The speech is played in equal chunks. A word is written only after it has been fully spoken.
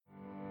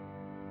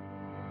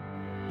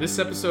This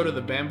episode of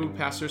the Bamboo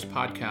Pastors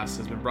Podcast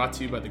has been brought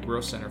to you by the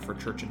Growth Center for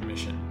Church and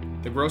Mission.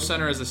 The Growth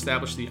Center has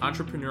established the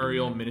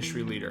Entrepreneurial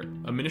Ministry Leader,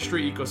 a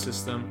ministry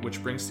ecosystem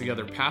which brings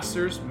together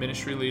pastors,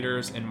 ministry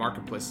leaders, and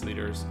marketplace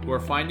leaders who are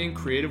finding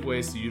creative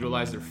ways to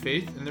utilize their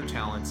faith and their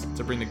talents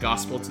to bring the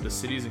gospel to the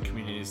cities and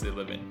communities they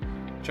live in.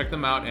 Check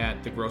them out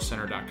at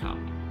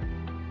thegrowthcenter.com.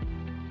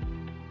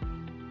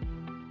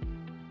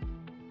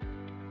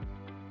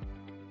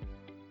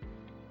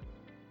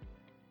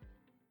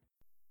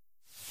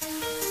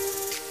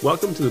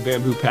 Welcome to the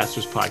Bamboo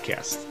Pastors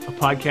Podcast, a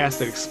podcast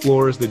that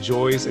explores the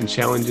joys and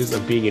challenges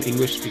of being an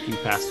English-speaking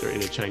pastor in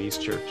a Chinese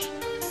church.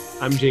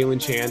 I'm Jalen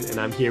Chan, and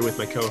I'm here with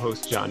my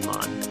co-host, John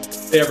Mon.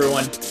 Hey,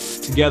 everyone.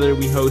 Together,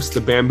 we host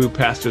the Bamboo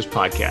Pastors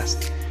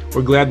Podcast.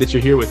 We're glad that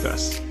you're here with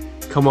us.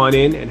 Come on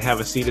in and have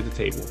a seat at the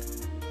table.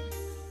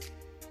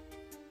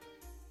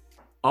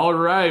 All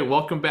right,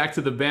 welcome back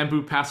to the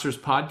Bamboo Pastors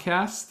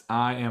Podcast.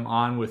 I am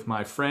on with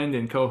my friend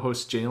and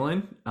co-host,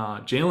 Jalen.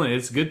 Jalen,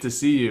 it's good to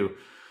see you.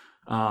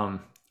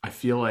 I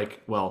feel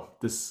like, well,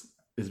 this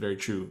is very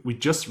true. We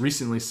just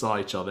recently saw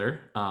each other,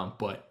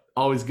 but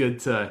always good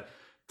to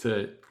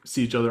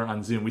see each other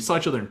on Zoom. We saw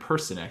each other in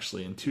person,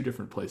 actually, in two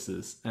different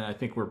places, and I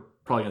think we're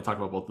probably going to talk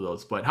about both of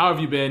those. But how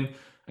have you been?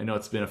 I know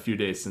it's been a few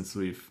days since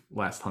we've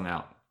last hung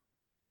out.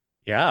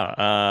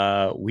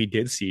 Yeah, we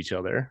did see each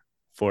other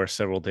for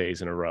several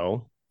days in a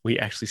row. We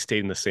actually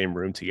stayed in the same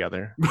room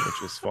together,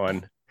 which was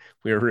fun.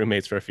 We were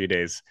roommates for a few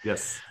days.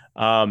 Yes.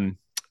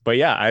 But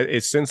yeah,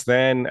 it's since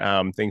then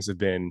things have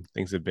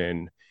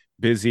been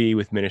busy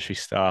with ministry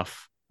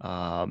stuff.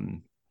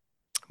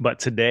 But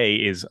today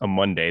is a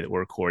Monday that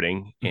we're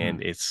recording,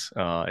 and it's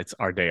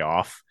our day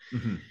off.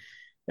 Mm-hmm.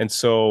 And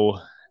so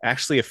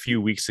actually a few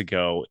weeks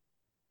ago,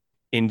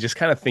 in just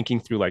kind of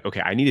thinking through like,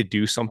 okay, I need to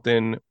do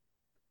something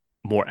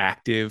more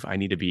active. I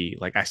need to be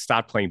like, I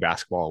stopped playing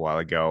basketball a while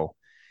ago,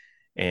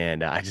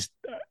 and I just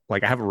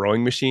like, I have a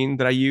rowing machine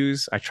that I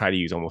use. I try to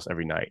use almost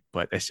every night,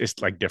 but it's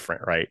just like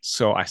different, right?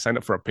 So I signed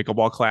up for a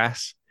pickleball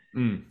class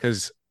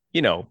because,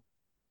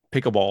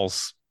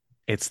 pickleballs,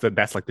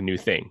 that's like the new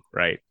thing,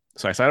 right?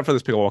 So I signed up for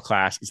this pickleball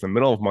class. It's the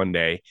middle of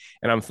Monday,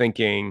 and I'm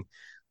thinking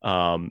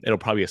it'll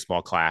probably be a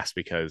small class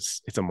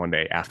because it's a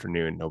Monday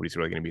afternoon. Nobody's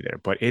really going to be there,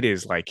 but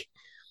it's like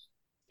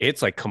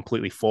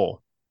completely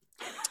full.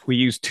 We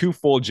use 2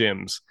 full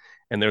gyms,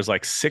 and there's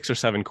like 6 or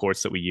 7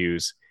 courts that we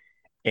use.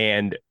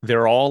 And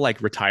they're all like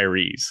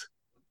retirees.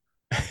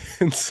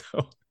 And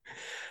so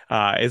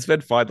it's been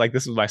fun. Like,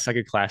 this is my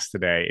second class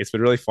today. It's been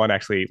really fun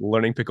actually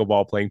learning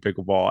pickleball, playing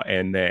pickleball,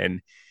 and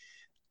then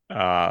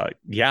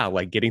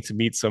like getting to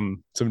meet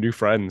some new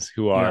friends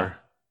who are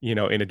in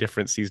a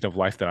different season of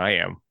life than I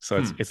am.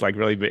 So it's like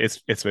really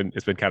it's been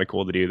kind of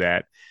cool to do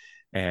that.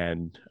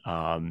 And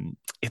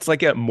it's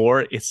like so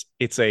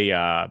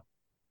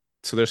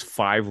there's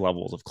 5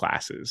 levels of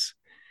classes.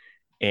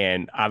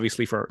 And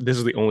obviously this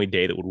is the only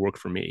day that would work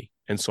for me.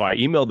 And so I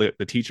emailed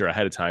the teacher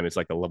ahead of time. It's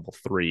like a level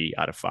 3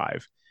 out of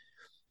 5.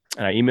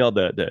 And I emailed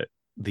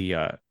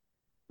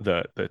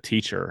the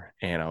teacher,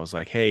 and I was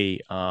like,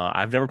 hey,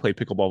 I've never played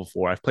pickleball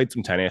before. I've played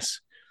some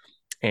tennis.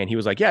 And he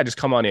was like, yeah, just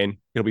come on in.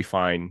 It'll be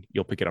fine.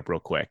 You'll pick it up real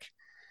quick.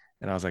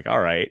 And I was like, all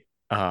right.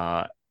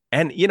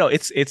 And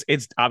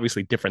it's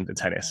obviously different than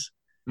tennis,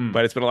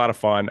 but it's been a lot of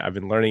fun. I've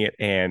been learning it.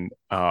 And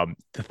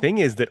the thing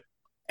is that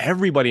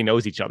everybody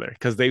knows each other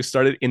because they've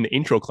started in the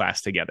intro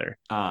class together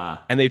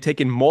and they've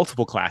taken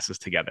multiple classes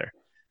together.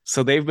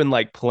 So they've been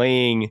like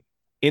playing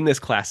in this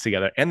class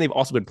together, and they've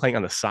also been playing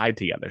on the side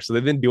together. So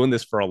they've been doing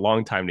this for a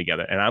long time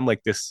together. And I'm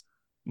like this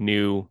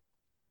new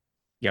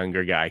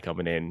younger guy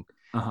coming in,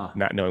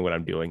 not knowing what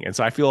I'm doing. And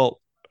so I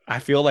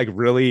feel like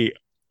really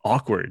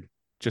awkward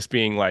just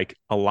being like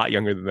a lot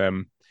younger than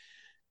them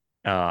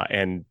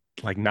and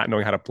like not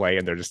knowing how to play.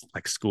 And they're just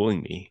like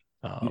schooling me.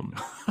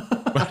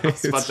 I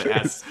was about to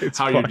ask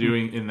how you're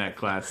doing in that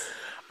class.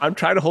 I'm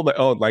trying to hold my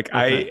own. Like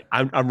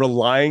I'm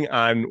relying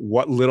on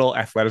what little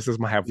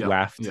athleticism I have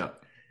left,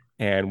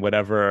 and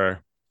whatever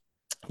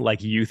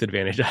like youth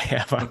advantage I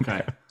have.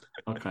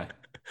 Okay.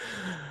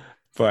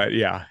 But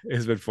yeah,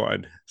 it's been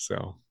fun.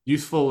 So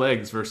youthful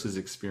legs versus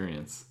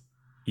experience.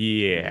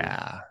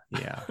 Yeah,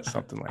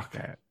 something like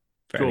that.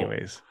 But cool.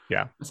 Anyways,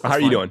 yeah. How are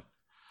you doing?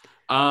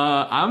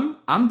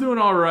 I'm doing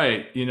all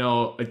right.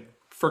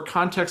 For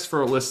context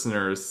for our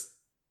listeners,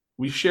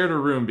 we shared a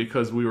room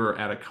because we were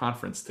at a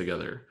conference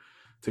together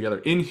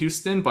in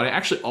Houston, but I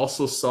actually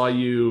also saw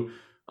you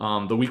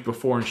the week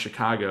before in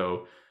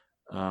Chicago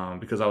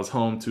because I was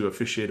home to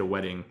officiate a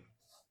wedding.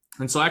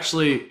 And so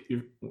actually,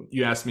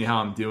 you asked me how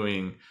I'm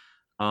doing.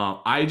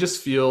 I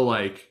just feel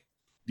like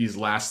these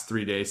last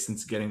 3 days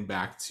since getting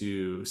back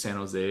to San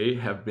Jose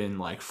have been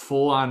like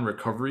full on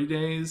recovery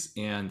days.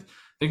 And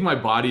I think my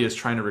body is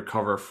trying to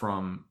recover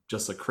from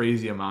just a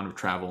crazy amount of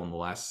travel in the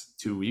last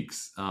 2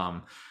 weeks.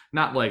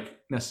 Not like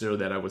necessarily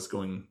that I was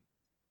going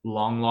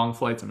long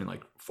flights. I mean,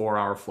 like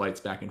 4-hour flights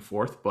back and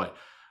forth. But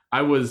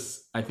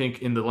I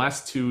think in the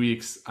last 2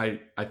 weeks, I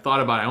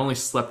thought about it. I only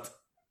slept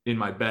in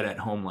my bed at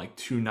home like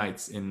 2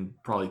 nights in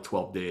probably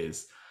 12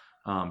 days.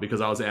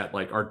 because I was at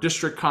like our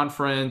district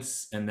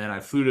conference, and then I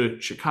flew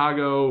to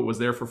Chicago, was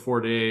there for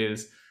 4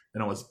 days,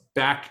 then I was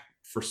back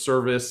for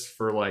service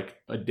for like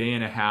a day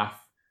and a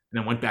half, and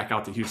then went back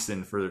out to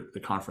Houston for the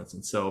conference.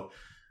 And so,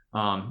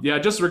 yeah,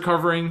 just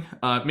recovering.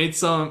 Made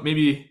some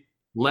maybe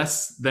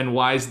less than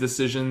wise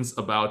decisions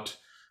about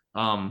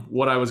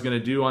what I was going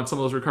to do on some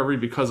of those recovery,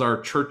 because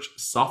our church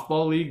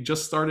softball league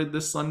just started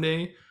this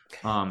Sunday.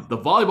 The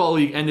volleyball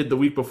league ended the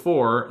week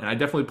before, and I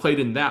definitely played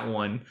in that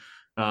one,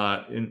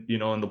 in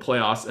the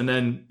playoffs. And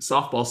then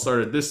softball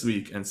started this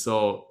week, and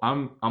so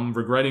I'm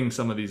regretting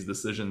some of these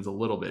decisions a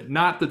little bit.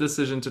 Not the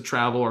decision to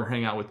travel or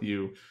hang out with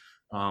you,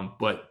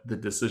 but the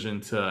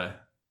decision to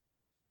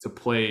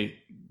play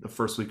the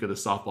first week of the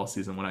softball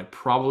season when I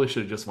probably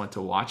should have just went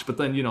to watch. But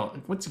then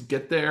once you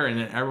get there and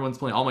then everyone's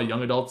playing, all my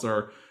young adults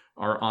are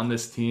on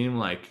this team,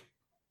 like.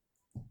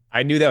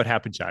 I knew that would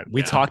happen, John.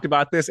 We talked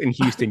about this in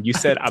Houston. You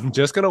said, I'm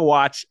just going to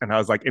watch. And I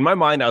was like, in my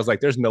mind, I was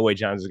like, there's no way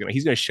John's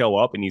he's going to show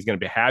up and he's going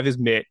to have his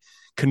mitt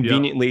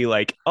conveniently,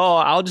 like, oh,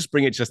 I'll just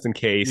bring it just in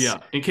case. Yeah.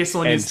 In case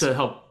someone needs to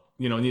help,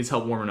 needs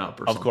help warming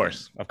up or something.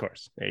 Of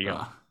course. There you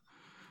go.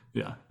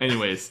 Yeah.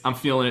 Anyways, I'm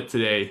feeling it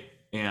today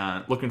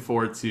and looking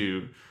forward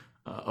to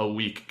a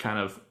week kind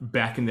of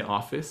back in the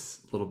office,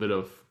 a little bit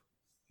of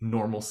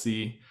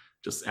normalcy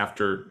just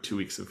after 2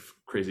 weeks of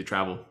crazy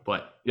travel.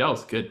 But yeah, it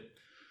was good.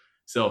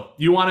 So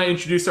you want to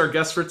introduce our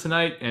guest for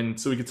tonight, and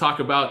so we could talk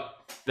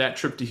about that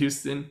trip to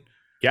Houston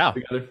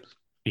together?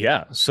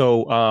 Yeah.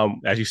 So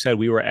as you said,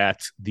 we were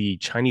at the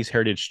Chinese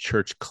Heritage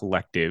Church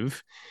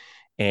Collective,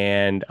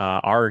 and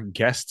our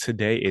guest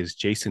today is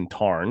Jason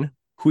Tarn,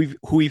 who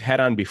we've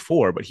had on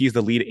before, but he's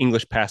the lead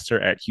English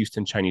pastor at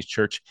Houston Chinese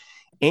Church,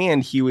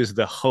 and he was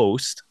the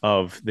host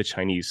of the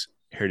Chinese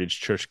Heritage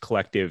Church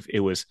Collective.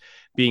 It was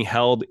being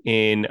held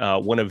in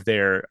one of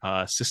their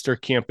sister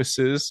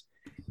campuses,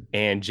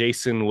 and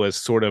Jason was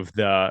sort of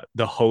the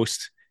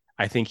host.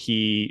 I think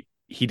he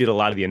did a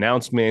lot of the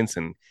announcements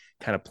and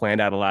kind of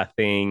planned out a lot of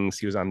things.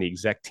 He was on the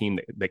exec team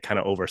that kind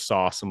of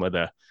oversaw some of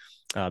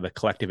the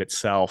collective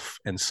itself.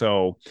 And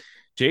so,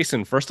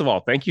 Jason, first of all,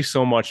 thank you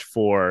so much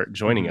for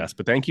joining us,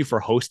 but thank you for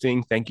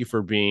hosting. Thank you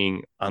for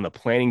being on the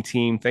planning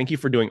team. Thank you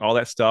for doing all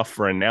that stuff,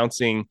 for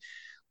announcing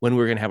when we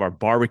were going to have our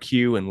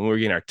barbecue and when we were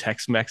getting our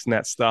Tex-Mex and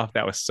that stuff.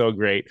 That was so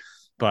great.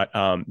 But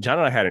John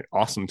and I had an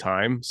awesome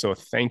time. So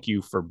thank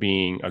you for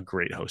being a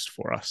great host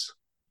for us.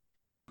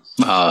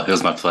 It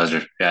was my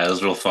pleasure. Yeah, it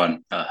was real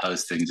fun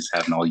hosting, just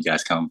having all you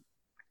guys come.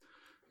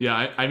 Yeah,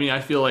 I mean, I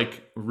feel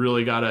like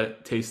really got a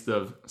taste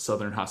of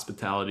Southern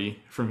hospitality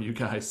from you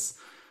guys.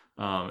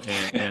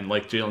 And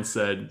like Jalen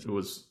said, it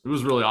was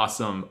really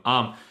awesome.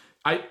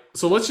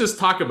 So let's just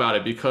talk about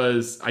it,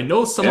 because I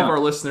know some of our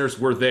listeners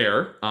were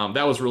there.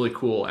 That was really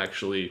cool,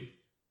 actually.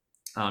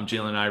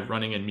 Jalen and I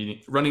running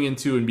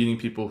into and meeting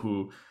people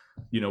who,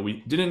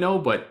 we didn't know,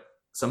 but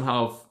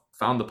somehow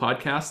found the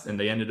podcast, and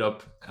they ended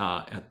up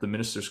at the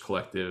Ministers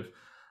Collective.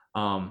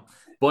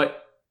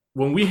 But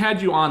when we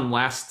had you on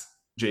last,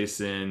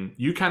 Jason,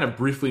 you kind of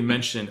briefly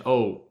mentioned,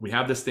 oh, we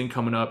have this thing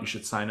coming up, you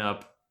should sign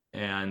up.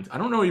 And I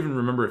don't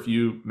remember if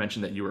you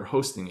mentioned that you were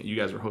hosting it, you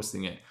guys were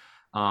hosting it.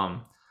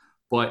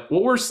 But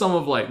what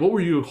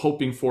were you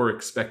hoping for,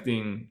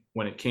 expecting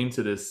when it came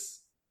to this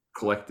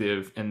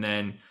collective? And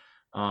then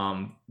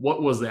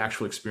what was the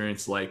actual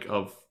experience like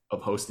of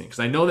hosting?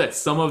 Because I know that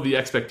some of the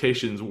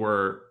expectations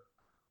were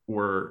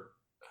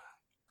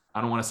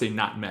I don't want to say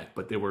not met,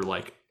 but they were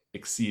like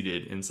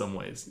exceeded in some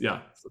ways.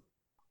 Yeah,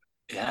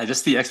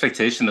 just the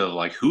expectation of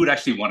like who would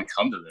actually want to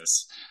come to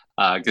this,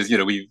 because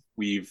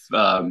we've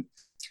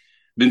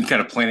been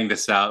kind of planning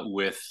this out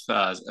with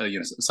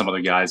some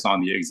other guys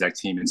on the exec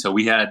team, and so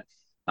we had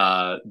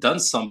done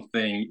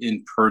something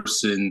in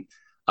person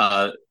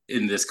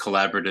in this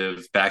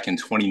collaborative back in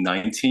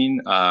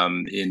 2019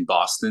 in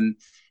Boston.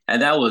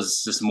 And that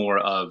was just more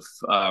of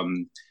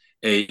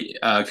a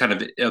kind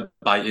of a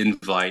by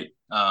invite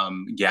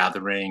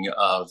gathering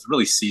of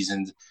really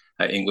seasoned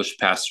English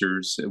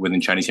pastors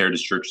within Chinese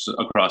Heritage churches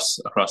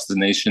across the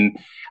nation,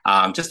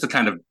 just to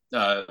kind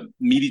of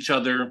meet each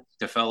other,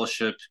 to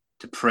fellowship,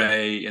 to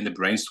pray, and to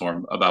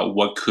brainstorm about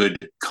what could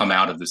come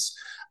out of this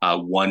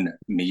one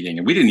meeting.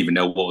 And we didn't even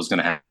know what was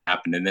going to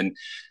happen. And then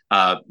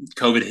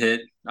COVID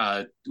hit.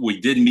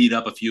 We did meet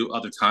up a few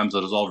other times, but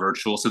it was all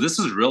virtual. So this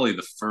is really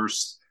the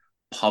first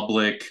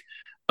public,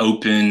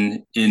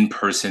 open,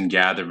 in-person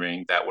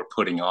gathering that we're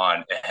putting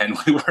on. And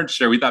we weren't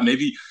sure. We thought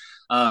maybe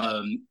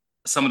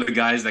some of the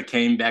guys that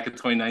came back in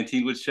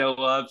 2019 would show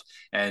up,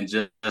 and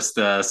just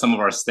some of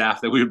our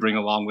staff that we would bring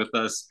along with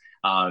us,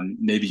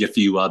 maybe a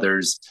few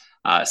others.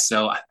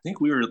 So I think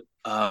we were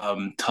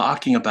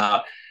talking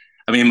about,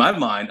 in my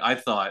mind, I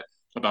thought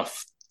about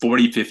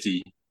 40,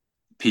 50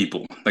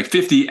 people, like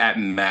 50 at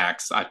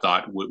max, I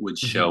thought would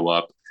show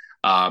up.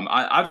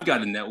 I've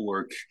got a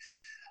network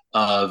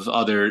of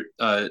other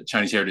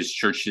Chinese Heritage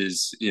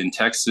churches in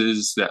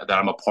Texas that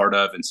I'm a part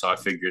of. And so I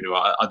figured,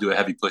 I'll do a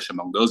heavy push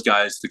among those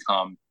guys to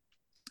come.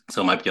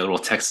 So it might be a little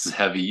Texas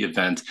heavy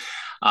event.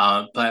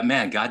 But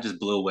man, God just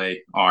blew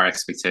away our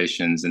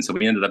expectations. And so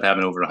we ended up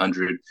having over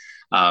 100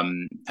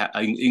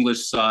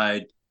 English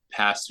side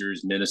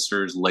pastors,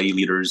 ministers, lay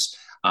leaders,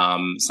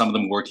 some of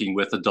them working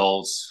with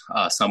adults,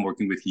 some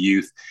working with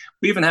youth.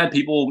 We even had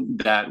people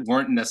that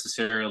weren't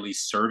necessarily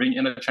serving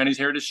in a Chinese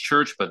heritage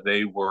church, but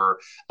they were,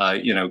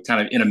 kind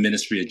of in a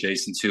ministry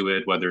adjacent to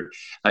it, whether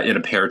in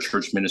a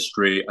parachurch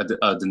ministry,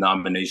 a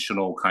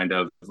denominational kind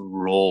of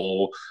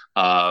role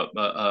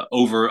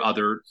over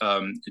other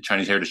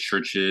Chinese heritage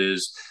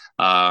churches.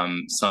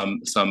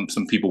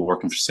 Some people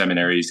working for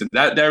seminaries, and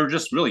that they're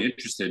just really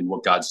interested in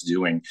what God's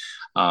doing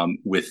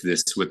with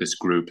this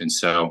group. And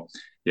so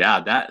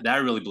yeah,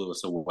 that really blew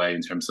us away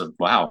in terms of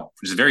wow,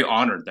 just very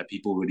honored that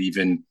people would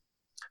even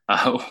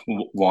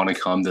want to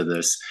come to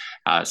this.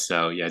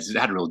 So yeah, just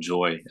had a real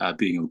joy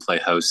being able to play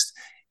host,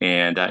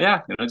 and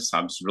I'm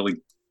just really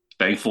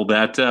thankful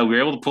that we were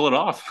able to pull it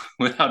off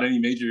without any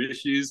major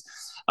issues,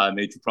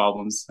 major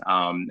problems,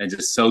 and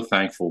just so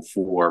thankful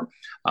for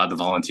the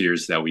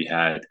volunteers that we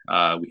had.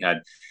 We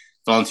had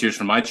volunteers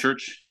from my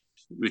church,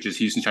 which is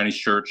Houston Chinese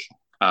Church.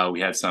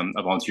 We had some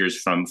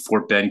volunteers from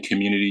Fort Bend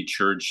Community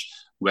Church,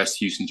 West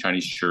Houston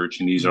Chinese Church,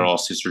 and these are all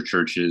sister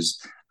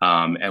churches.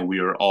 And we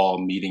are all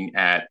meeting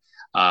at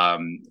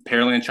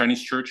Pearland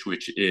Chinese Church,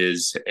 which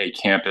is a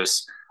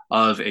campus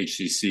of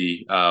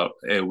HCC.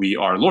 We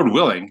are, Lord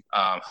willing,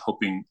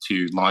 hoping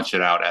to launch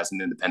it out as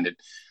an independent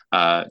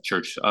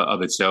church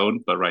of its own,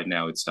 but right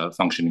now it's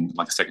functioning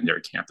like a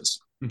secondary campus.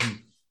 Mm-hmm.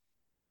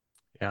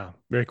 Yeah,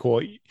 very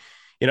cool.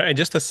 And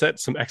just to set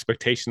some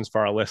expectations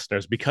for our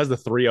listeners, because the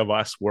three of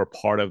us were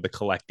part of the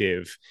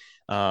collective,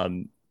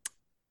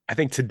 I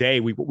think today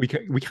we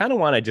kind of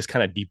want to just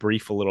kind of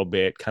debrief a little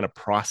bit, kind of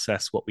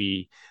process what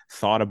we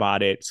thought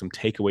about it, some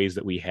takeaways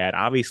that we had.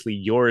 Obviously,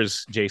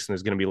 yours, Jason,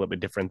 is going to be a little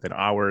bit different than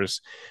ours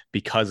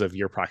because of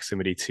your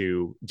proximity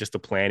to just the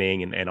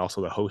planning and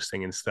also the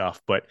hosting and stuff.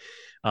 But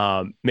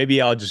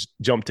maybe I'll just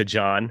jump to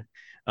John.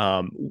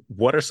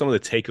 What are some of the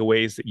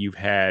takeaways that you've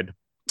had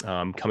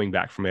coming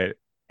back from it?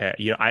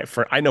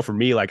 I know for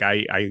me, like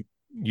I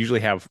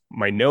usually have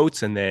my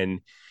notes, and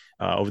then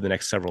over the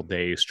next several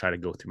days, try to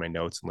go through my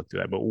notes and look through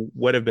that. But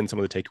what have been some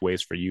of the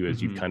takeaways for you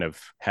as you've kind of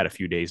had a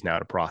few days now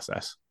to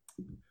process?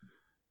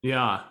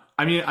 Yeah,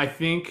 I mean, I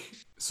think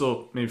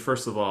so. Maybe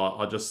first of all,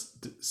 I'll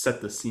just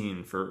set the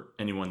scene for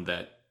anyone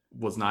that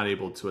was not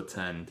able to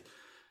attend.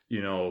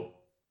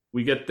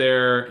 We get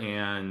there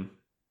and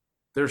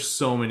there's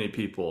so many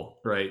people,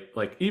 right?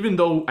 Like, even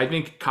though I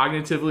think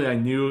cognitively I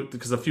knew,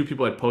 because a few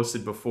people had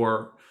posted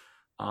before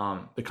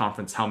the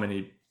conference how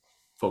many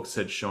folks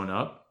had shown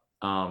up.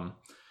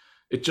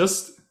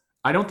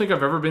 I don't think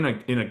I've ever been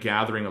in a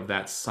gathering of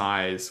that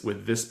size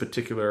with this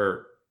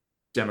particular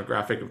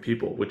demographic of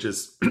people, which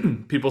is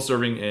people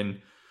serving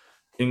in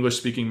English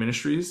speaking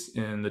ministries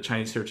in the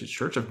Chinese Heritage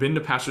Church. I've been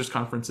to pastors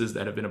conferences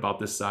that have been about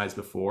this size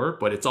before,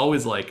 but it's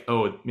always like,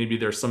 oh, maybe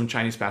there's some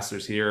Chinese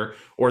pastors here,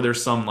 or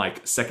there's some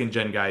like second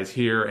gen guys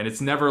here. And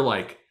it's never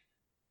like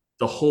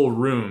the whole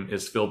room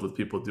is filled with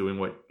people doing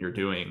what you're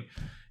doing.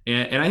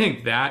 And I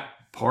think that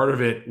part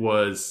of it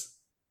was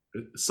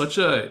such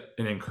an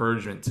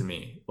encouragement to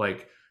me,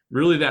 like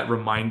really that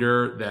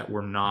reminder that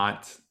we're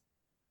not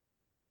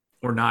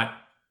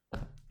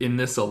in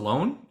this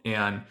alone,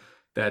 and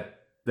that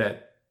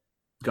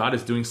God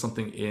is doing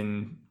something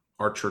in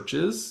our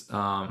churches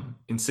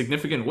in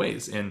significant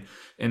ways, and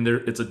there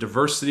it's a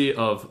diversity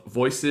of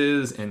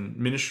voices and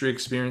ministry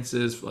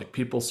experiences, like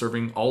people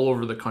serving all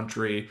over the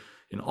country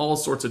in all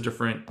sorts of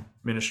different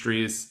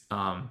ministries. So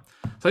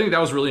I think that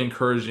was really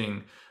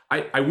encouraging.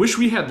 I wish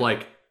we had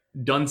like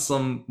done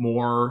some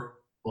more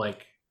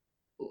like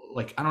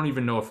I don't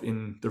even know if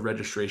in the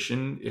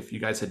registration, if you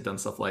guys had done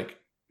stuff like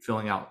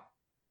filling out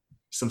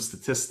some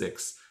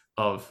statistics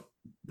of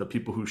the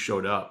people who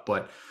showed up,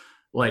 but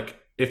like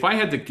if I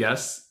had to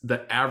guess,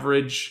 the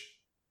average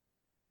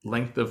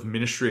length of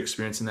ministry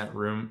experience in that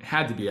room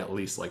had to be at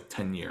least like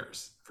 10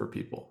 years for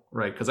people,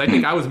 right? Because I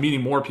think I was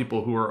meeting more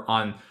people who were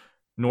on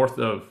north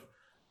of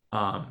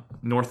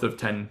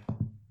 10,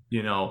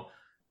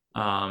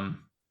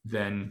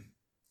 than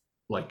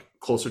like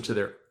closer to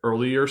their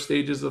earlier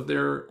stages of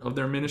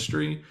their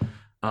ministry,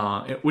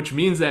 which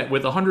means that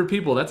with 100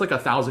 people, that's like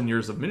 1,000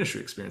 years of ministry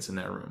experience in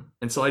that room.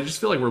 And so I just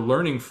feel like we're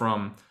learning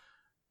from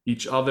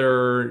each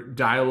other,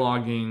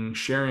 dialoguing,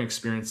 sharing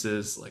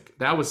experiences. Like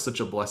that was such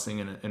a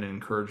blessing and an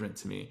encouragement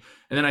to me.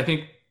 And then I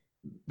think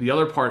the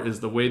other part is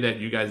the way that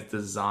you guys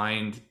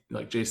designed,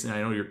 like Jason,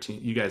 I know your team,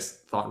 you guys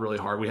thought really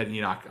hard. We had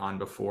Enoch on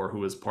before, who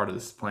was part of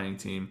this planning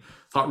team,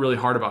 thought really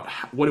hard about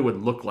what it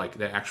would look like,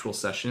 the actual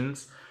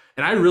sessions.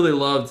 And I really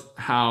loved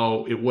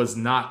how it was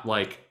not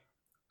like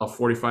a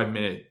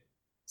 45-minute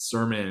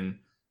sermon,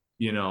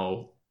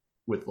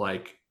 with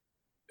like,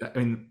 I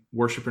mean,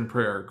 worship and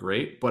prayer are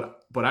great,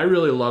 but I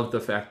really loved the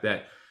fact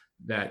that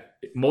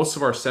most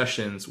of our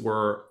sessions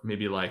were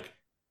maybe like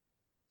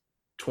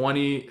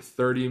 20,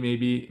 30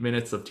 maybe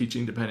minutes of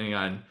teaching, depending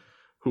on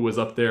who was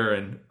up there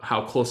and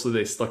how closely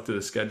they stuck to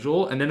the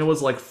schedule. And then it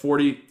was like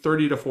 30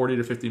 to 40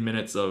 to 50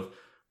 minutes of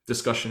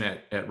discussion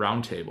at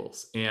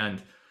roundtables.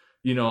 And,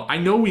 I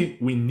know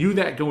we knew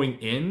that going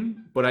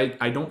in, but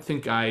I don't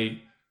think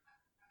I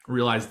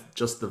realized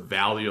just the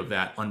value of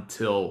that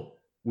until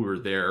we were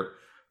there.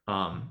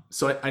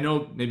 So I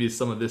know maybe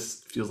some of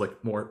this feels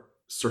like more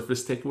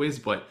surface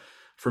takeaways, but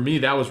for me,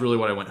 that was really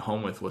what I went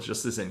home with, was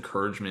just this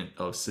encouragement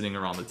of sitting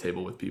around the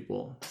table with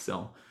people.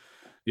 So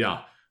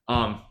yeah,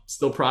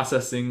 still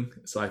processing.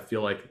 So I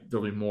feel like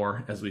there'll be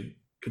more as we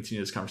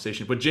continue this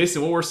conversation. But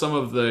Jason, what were some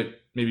of the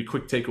maybe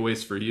quick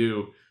takeaways for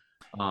you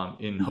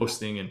in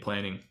hosting and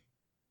planning?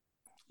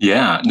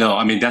 Yeah, no,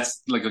 I mean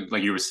that's like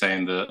you were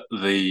saying,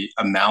 the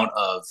amount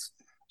of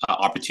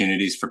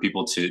opportunities for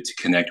people to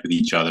connect with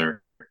each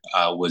other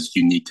was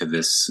unique to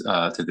this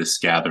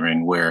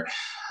gathering, where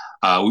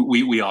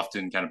we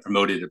often kind of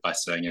promoted it by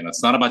saying,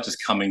 it's not about just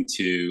coming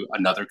to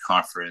another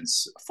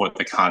conference for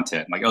the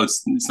content. Like, oh,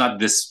 it's not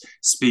this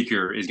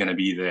speaker is going to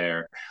be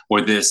there,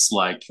 or this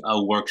like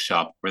a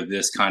workshop, or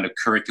this kind of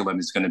curriculum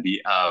is going to be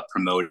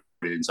promoted.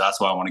 And so that's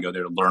why I want to go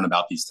there to learn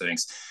about these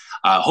things.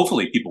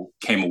 Hopefully, people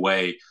came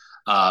away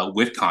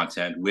with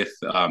content, with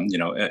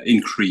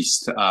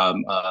increased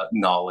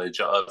knowledge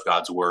of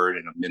God's word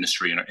and of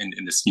ministry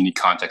in this unique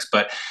context.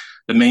 But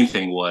the main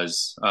thing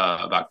was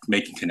about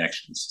making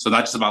connections. So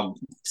not just about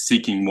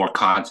seeking more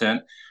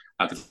content,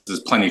 because there's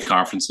plenty of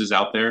conferences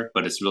out there,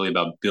 but it's really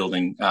about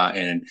building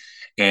and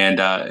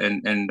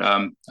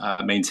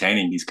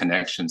maintaining these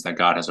connections that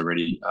God has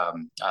already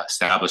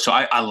established. So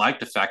I like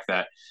the fact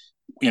that,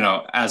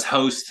 as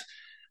host,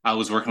 I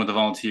was working with the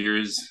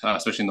volunteers,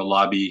 especially in the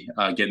lobby,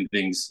 getting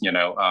things,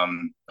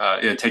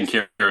 taking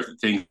care of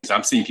things.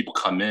 I'm seeing people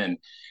come in,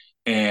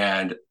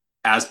 and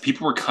as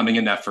people were coming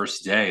in that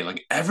first day,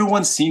 like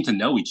everyone seemed to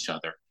know each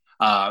other.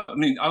 I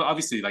mean,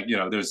 obviously,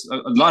 there's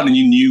a lot of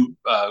new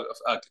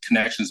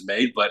connections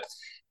made, but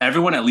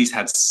everyone at least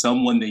had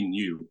someone they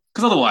knew.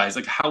 Because otherwise,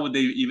 like, how would they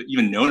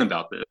even known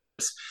about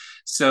this?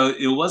 So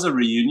it was a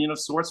reunion of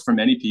sorts for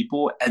many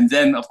people. And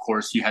then, of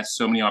course, you had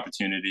so many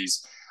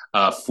opportunities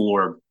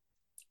for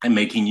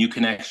making new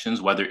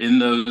connections, whether in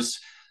those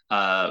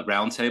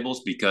roundtables,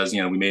 because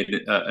we made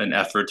an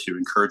effort to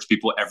encourage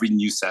people every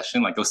new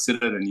session, like go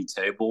sit at a new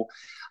table,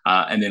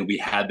 and then we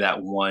had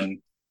that one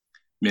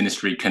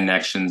ministry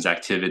connections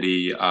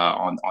activity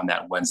on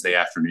that Wednesday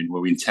afternoon,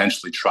 where we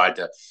intentionally tried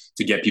to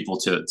get people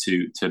to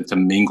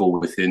mingle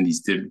within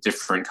these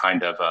different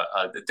kind of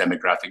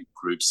demographic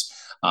groups,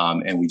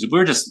 and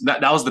we're just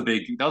that was the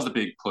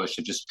big push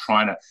of just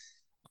trying to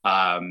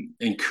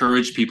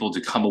encourage people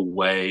to come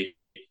away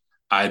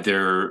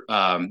either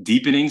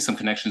deepening some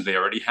connections they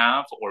already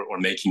have, or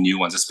making new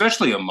ones,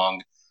 especially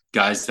among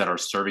guys that are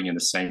serving in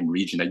the same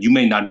region that you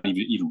may not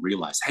even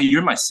realize, hey, you're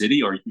in my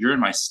city or you're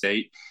in my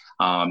state.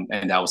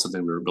 And that was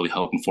something we were really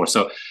hoping for.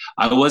 So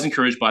I was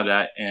encouraged by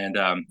that. And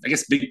I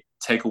guess big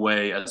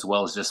takeaway as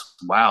well is just,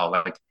 wow,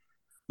 like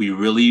we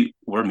really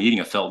were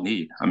meeting a felt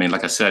need. I mean,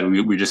 like I said,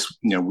 we just,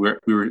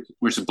 we're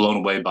just blown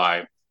away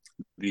by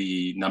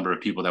the number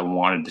of people that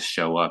wanted to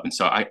show up. And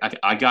so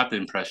I got the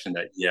impression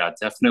that, yeah,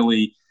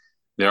 definitely,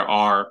 there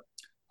are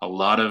a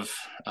lot of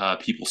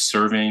people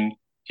serving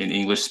in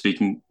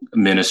English-speaking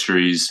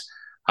ministries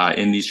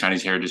in these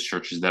Chinese heritage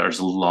churches that are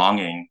just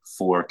longing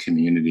for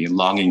community,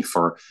 longing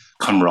for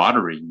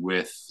camaraderie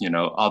with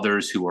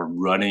others who are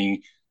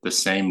running the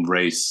same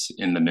race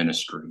in the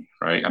ministry,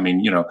 right? I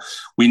mean,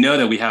 we know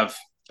that we have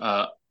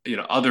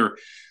other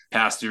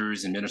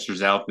pastors and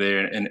ministers out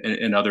there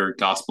and other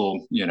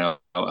gospel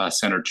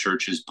centered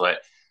churches, but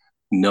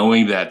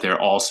knowing that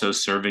they're also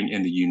serving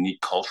in the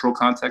unique cultural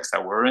context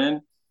that we're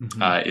in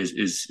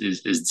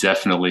is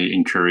definitely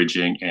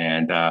encouraging.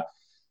 And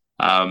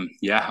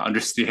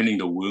understanding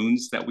the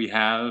wounds that we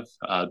have,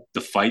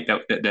 the fight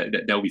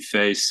that we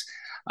face,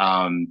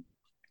 and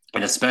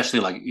especially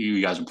like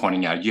you guys were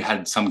pointing out, you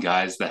had some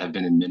guys that have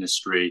been in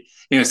ministry.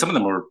 Some of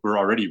them were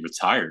already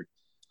retired.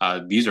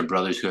 These are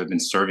brothers who have been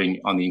serving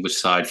on the English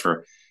side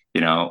for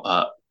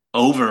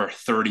over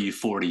 30,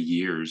 40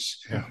 years,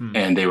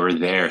 and they were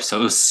there. So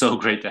it was so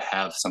great to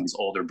have some of these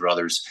older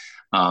brothers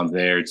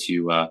there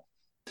to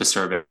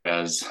serve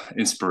as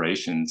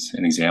inspirations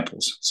and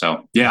examples.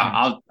 So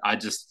yeah, I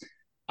just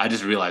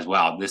realized,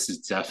 wow, this is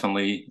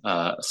definitely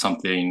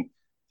something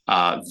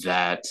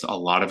that a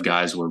lot of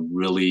guys were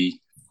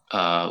really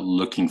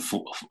looking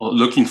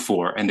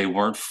for, and they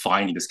weren't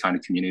finding this kind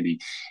of community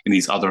in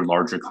these other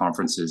larger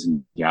conferences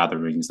and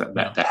gatherings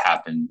that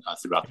happen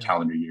throughout the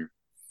calendar year.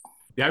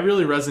 Yeah, I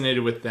really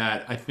resonated with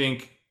that. I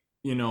think,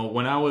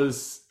 when I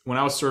was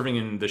serving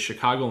in the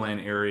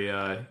Chicagoland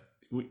area,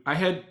 I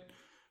had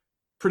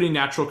pretty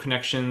natural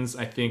connections,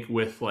 I think,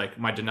 with like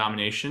my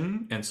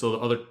denomination, and so the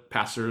other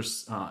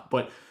pastors,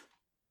 but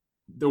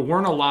there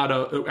weren't a lot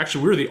of,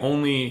 actually, we were the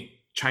only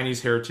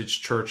Chinese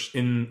heritage church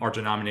in our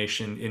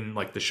denomination in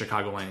like the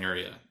Chicagoland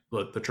area,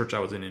 the church I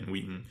was in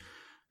Wheaton.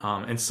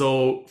 And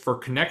so for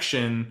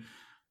connection,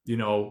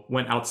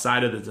 went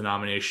outside of the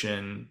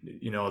denomination,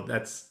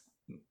 that's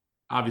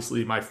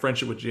obviously my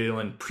friendship with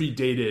Jalen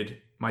predated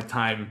my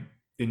time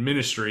in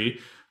ministry.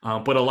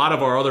 But a lot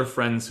of our other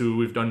friends who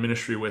we've done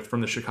ministry with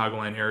from the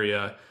Chicagoland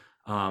area,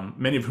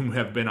 many of whom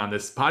have been on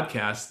this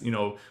podcast,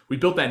 we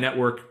built that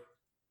network.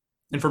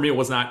 And for me, it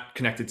was not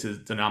connected to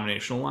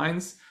denominational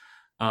lines.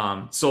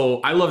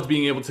 So I loved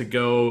being able to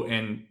go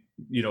and,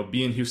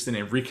 be in Houston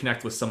and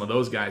reconnect with some of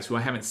those guys who I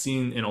haven't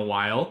seen in a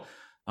while.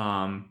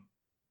 But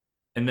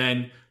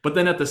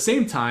then at the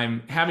same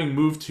time, having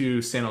moved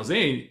to San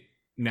Jose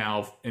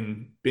now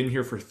and been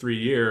here for 3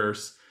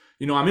 years,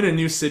 I'm in a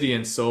new city.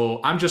 And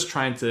so I'm just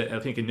trying to, I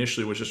think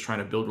initially was just trying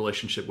to build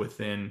relationship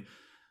within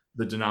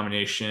the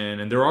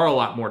denomination. And there are a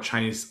lot more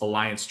Chinese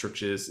Alliance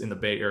churches in the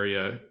Bay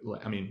Area.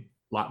 I mean,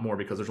 a lot more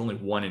because there's only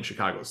one in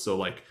Chicago. So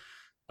like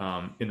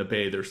in the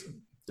Bay,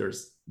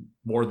 there's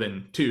more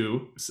than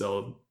two.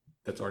 So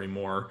that's already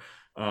more.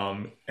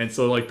 And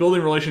so like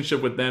building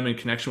relationship with them and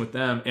connection with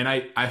them. And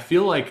I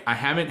feel like I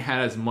haven't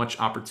had as much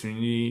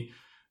opportunity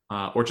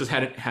or just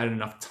hadn't had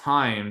enough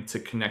time to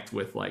connect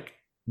with like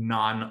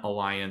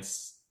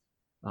non-Alliance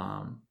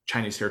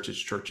Chinese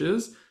heritage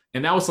churches.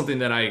 And that was something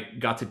that I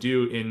got to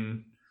do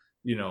in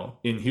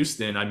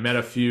Houston. I met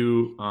a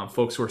few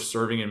folks who are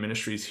serving in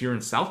ministries here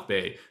in South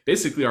Bay,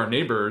 basically our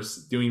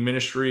neighbors doing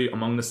ministry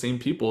among the same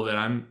people that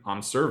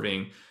I'm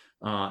serving.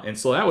 And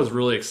so that was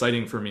really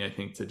exciting for me, I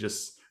think, to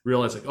just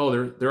realize like,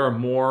 oh, there are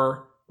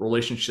more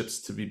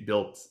relationships to be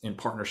built and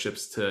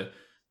partnerships to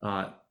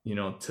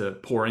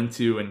pour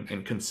into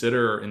and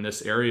consider in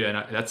this area.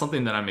 And that's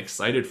something that I'm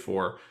excited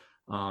for.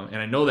 And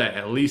I know that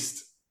at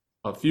least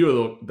a few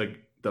of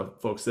the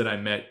folks that I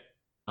met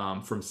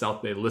from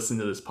South Bay listen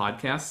to this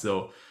podcast.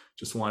 So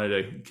just wanted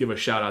to give a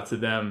shout out to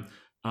them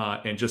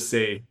and just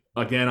say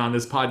again on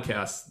this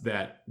podcast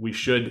that we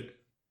should,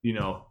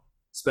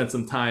 spend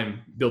some time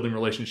building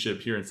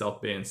relationship here in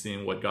South Bay and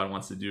seeing what God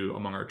wants to do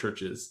among our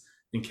churches,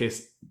 in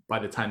case by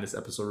the time this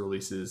episode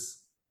releases,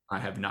 I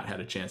have not had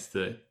a chance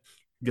to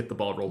get the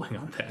ball rolling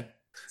on that.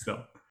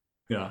 So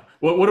yeah.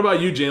 What about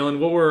you, Jalen?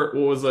 What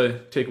was a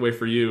takeaway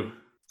for you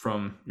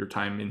from your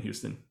time in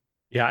Houston?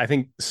 Yeah, I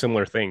think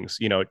similar things.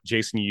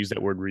 Jason used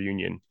that word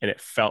reunion, and it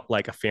felt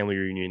like a family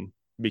reunion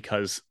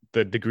because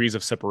the degrees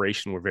of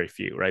separation were very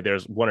few, right?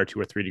 There's 1 or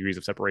 2 or 3 degrees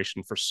of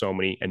separation for so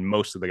many, and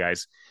most of the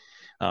guys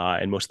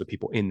and most of the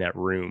people in that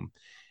room.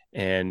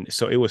 And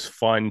so it was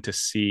fun to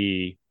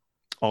see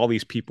all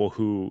these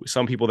people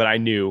some people that I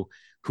knew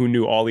who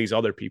knew all these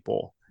other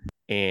people.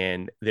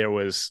 And there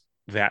was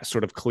that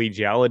sort of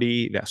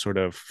collegiality, that sort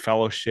of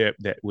fellowship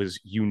that was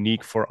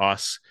unique for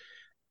us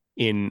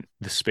in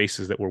the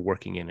spaces that we're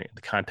working in,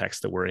 the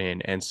context that we're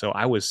in. And so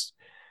I was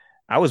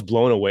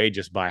blown away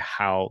just by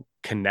how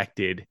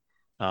connected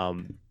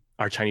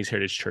our Chinese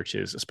heritage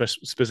churches,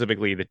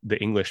 specifically the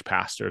English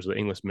pastors, the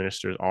English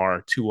ministers,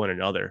 are to one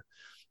another.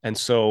 And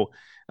so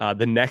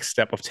the next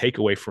step of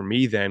takeaway for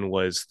me then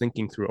was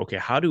thinking through, okay,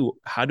 how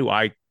do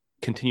I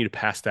continue to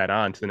pass that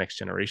on to the next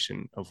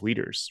generation of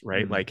leaders,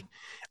 right? Mm-hmm. Like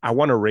I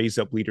want to raise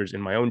up leaders in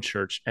my own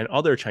church and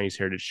other Chinese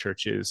heritage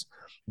churches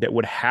that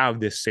would have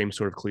this same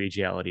sort of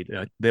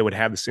collegiality, that would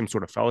have the same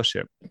sort of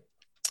fellowship.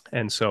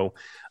 And so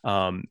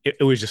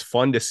it was just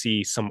fun to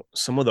see some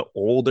of the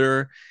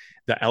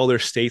elder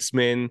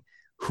statesmen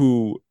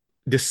who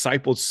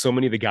discipled so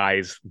many of the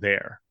guys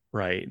there,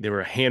 right? There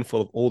were a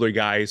handful of older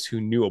guys who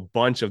knew a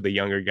bunch of the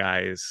younger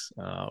guys,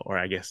 or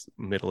I guess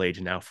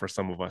middle-aged now for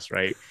some of us,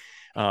 right?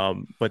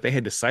 But they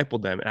had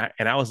discipled them.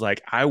 And I was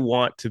like, I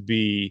want to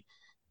be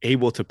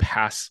able to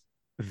pass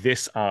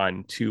this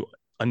on to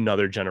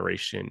another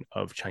generation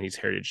of Chinese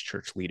heritage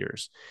church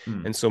leaders.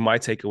 And so my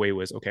takeaway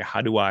was, okay,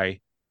 how do I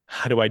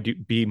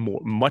be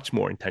much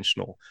more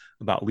intentional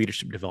about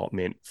leadership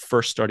development,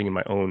 first starting in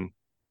my own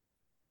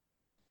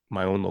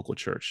local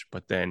church,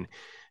 but then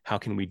how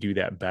can we do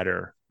that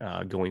better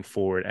going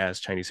forward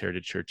as Chinese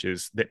heritage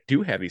churches that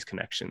do have these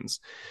connections?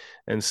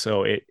 And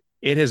so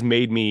it has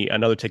made me,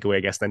 another takeaway,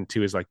 I guess, then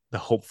too, is like the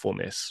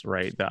hopefulness,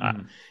 right?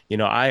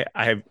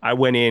 I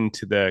went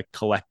into the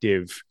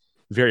collective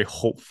very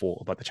hopeful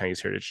about the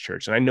Chinese heritage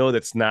church. And I know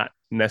that's not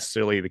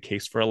necessarily the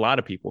case for a lot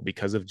of people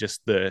because of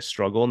just the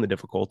struggle and the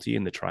difficulty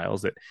and the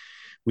trials that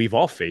we've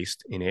all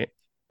faced in it.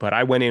 But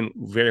I went in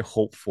very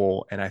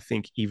hopeful, and I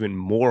think even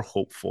more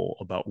hopeful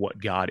about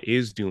what God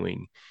is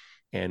doing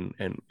and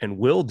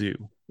will do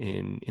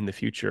in the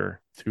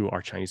future through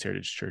our Chinese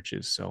heritage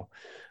churches. So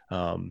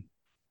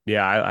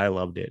yeah, I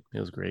loved it. It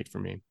was great for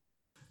me.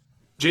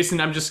 Jason,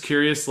 I'm just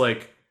curious,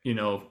 like,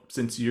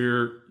 since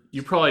you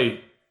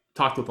probably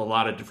talked with a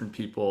lot of different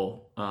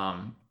people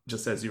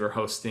just as you were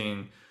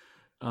hosting,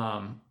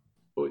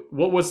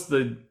 what was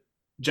the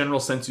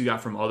general sense you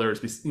got from others?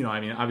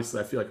 Obviously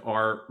I feel like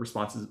our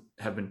responses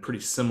have been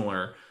pretty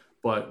similar,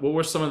 but what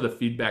were some of the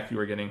feedback you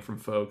were getting from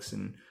folks,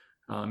 and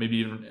maybe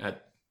even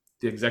at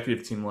the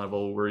executive team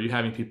level? Were you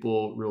having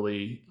people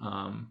really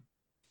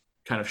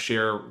kind of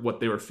share what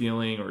they were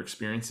feeling or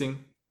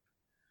experiencing?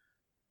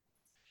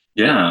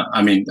 Yeah,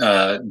 I mean,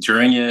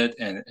 during it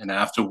and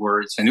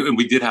afterwards, and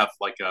we did have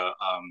like a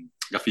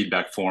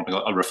feedback form,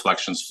 a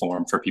reflections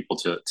form for people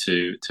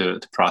to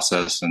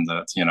process and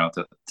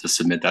to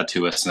submit that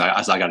to us. And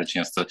I got a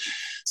chance to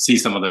see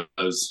some of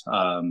those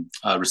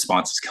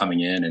responses coming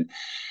in, and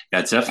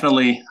yeah,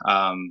 definitely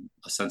a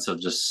sense of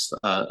just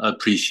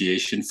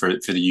appreciation for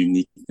the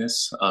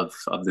uniqueness of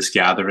this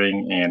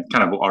gathering, and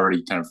kind of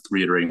already kind of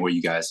reiterating what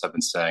you guys have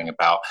been saying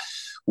about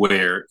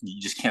where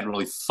you just can't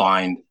really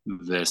find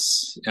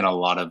this in a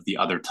lot of the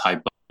other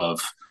type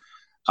of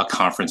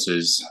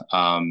conferences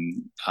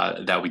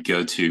that we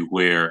go to,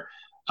 where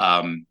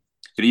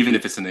even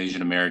if it's an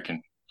Asian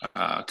American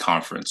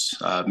conference,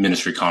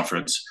 ministry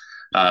conference,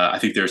 I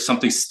think there's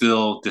something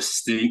still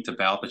distinct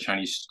about the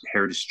Chinese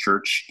Heritage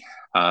Church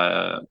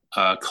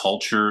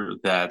culture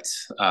that,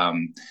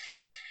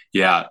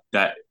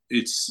 that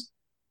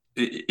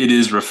it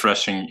is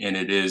refreshing, and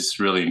it is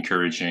really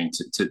encouraging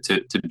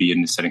to be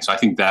in this setting. So I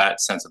think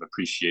that sense of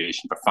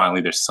appreciation, but finally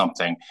there's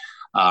something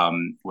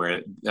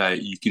where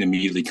you can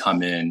immediately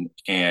come in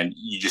and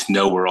you just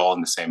know we're all in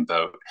the same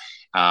boat.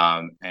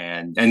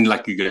 And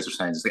like you guys were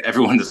saying, like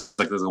everyone is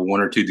like there's a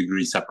 1 or 2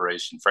 degree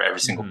separation for every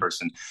single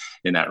person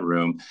in that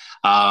room.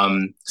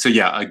 So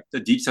yeah, a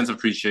deep sense of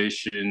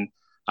appreciation.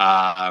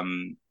 I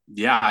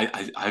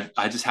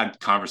just had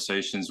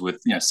conversations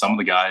with some of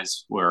the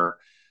guys where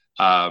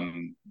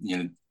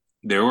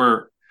there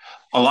were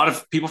a lot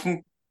of people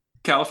from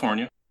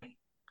California,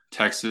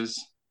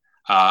 Texas,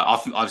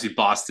 obviously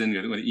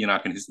Boston with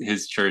Enoch and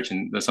his church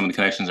and some of the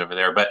connections over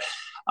there, but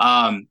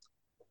and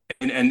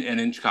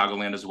in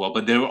Chicagoland as well.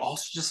 But they were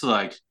also just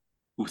like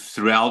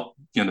throughout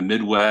the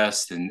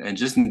Midwest and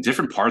just in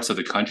different parts of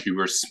the country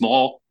were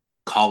small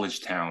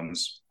college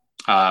towns,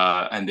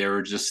 and they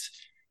were just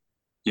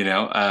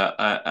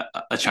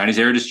a Chinese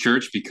Heritage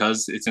Church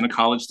because it's in a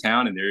college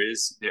town, and there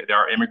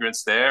are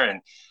immigrants there, and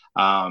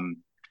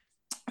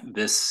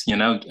these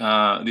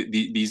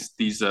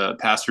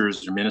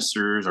pastors or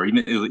ministers, or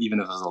even if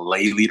there's a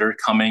lay leader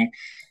coming,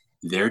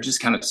 they're just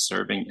kind of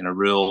serving in a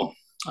real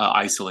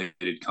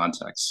isolated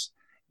context,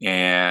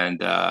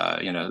 and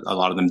a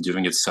lot of them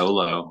doing it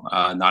solo,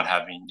 not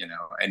having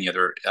any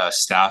other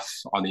staff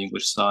on the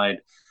English side.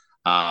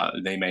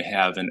 They may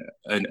have an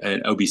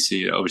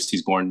OBC,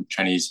 overseas born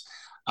Chinese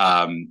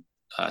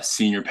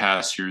senior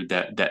pastor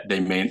that they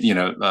may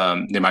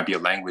there might be a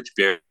language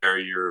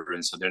barrier,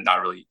 and so they're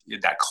not really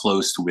that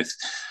close with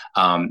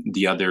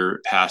the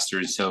other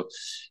pastors. So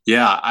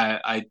yeah,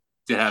 I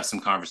did have some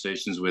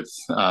conversations with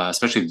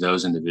especially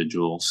those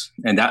individuals,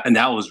 and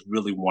that was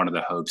really one of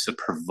the hopes of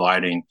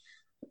providing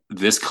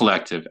this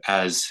collective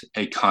as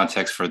a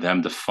context for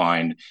them to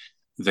find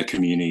the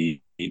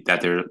community that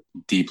they're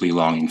deeply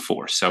longing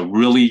for. So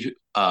really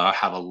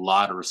have a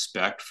lot of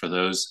respect for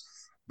those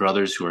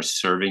brothers who are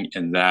serving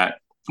in that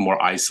more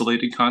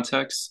isolated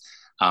context,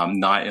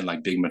 not in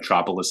like big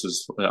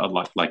metropolises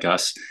like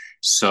us.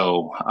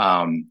 So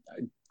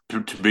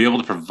to be able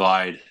to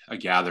provide a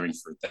gathering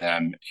for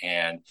them,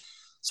 and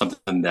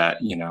something that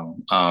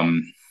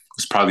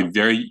was probably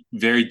very,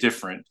 very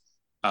different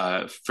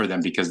for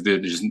them, because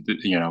there's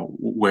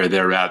where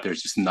they're at,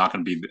 there's just not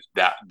going to be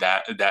that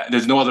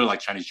there's no other like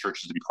Chinese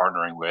churches to be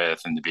partnering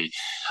with and to be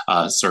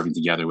serving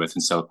together with,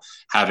 and so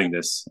having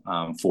this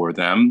for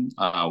them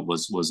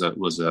was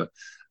a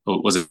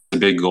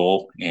big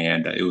goal,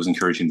 and it was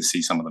encouraging to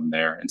see some of them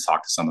there and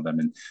talk to some of them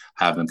and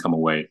have them come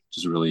away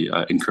just really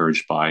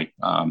encouraged by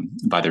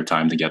their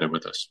time together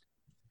with us.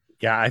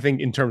 Yeah, I think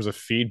in terms of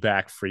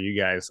feedback for you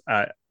guys,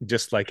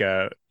 just like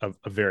a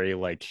very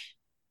like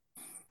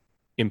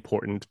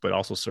important but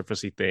also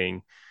surfacey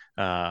thing.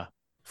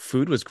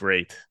 Food was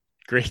great.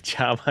 Great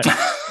job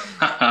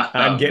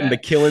on getting the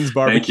Killen's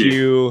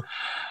barbecue.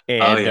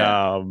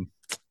 And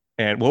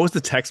and what was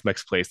the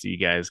Tex-Mex place that you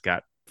guys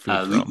got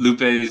food from?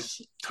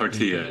 Lupe's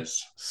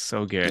Tortillas.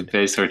 So good.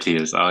 Lupe's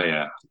Tortillas. Oh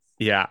yeah.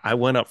 Yeah, I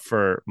went up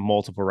for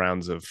multiple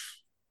rounds of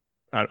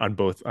on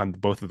both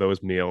of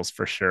those meals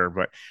for sure.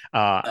 But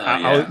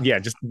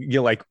just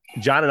like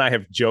John and I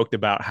have joked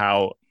about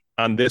how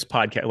on this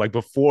podcast, like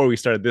before we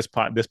started this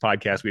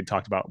podcast, we had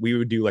talked about we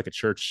would do like a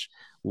church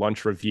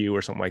lunch review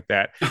or something like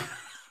that.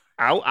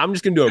 I'm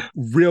just gonna do a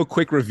real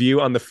quick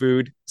review on the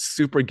food.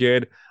 Super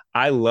good.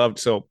 I loved.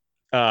 So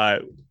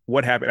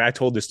what happened? I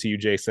told this to you,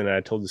 Jason, and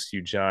I told this to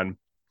you, John,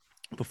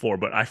 before.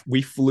 But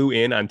we flew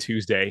in on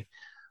Tuesday,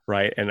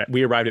 right? And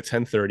we arrived at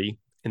 10:30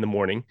 in the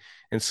morning.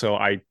 And so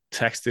I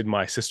texted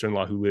my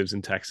sister-in-law who lives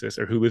in Texas,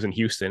 or who lives in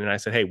Houston. And I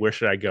said, hey, where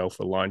should I go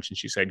for lunch? And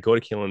she said, go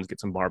to Killen's, get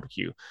some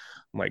barbecue.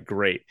 I'm like,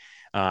 great.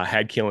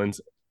 Had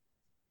Killen's.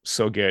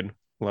 So good.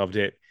 Loved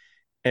it.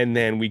 And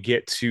then we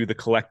get to the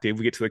collective,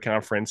 we get to the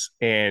conference,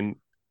 and,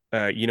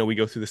 we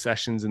go through the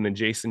sessions, and then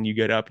Jason, you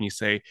get up and you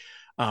say,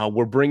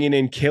 we're bringing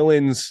in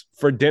Killen's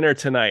for dinner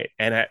tonight.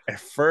 And at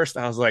first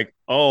I was like,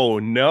 oh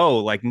no,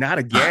 like not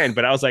again.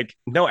 But I was like,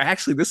 no,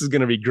 actually this is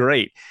going to be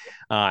great.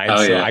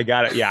 I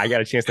got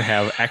a chance to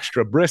have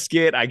extra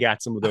brisket. I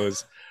got some of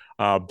those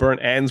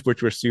burnt ends,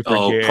 which were super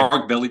good.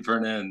 Pork belly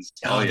burnt ends.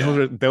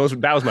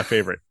 That was my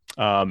favorite.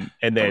 And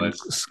then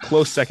Nice.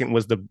 close second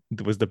was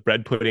the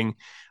bread pudding,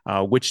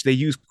 which they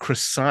use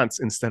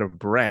croissants instead of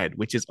bread,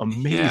 which is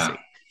Yeah.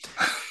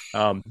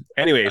 amazing.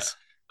 Anyways,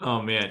 Oh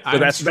man, so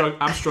that's that.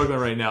 I'm struggling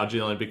right now,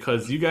 Jalen,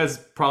 because you guys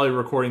probably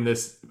recording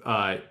this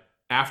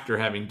after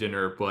having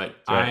dinner, but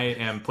That's I right.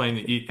 am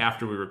planning to eat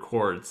after we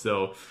record,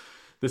 so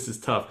this is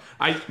tough.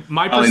 My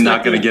Probably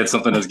not going to perspective, get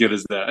something as good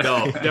as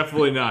no, that.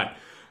 definitely not.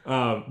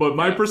 But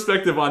my Yeah.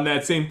 perspective on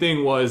that same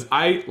thing was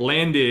I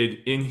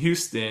landed in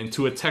Houston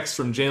to a text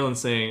from Jalen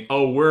saying,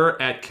 "Oh, we're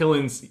at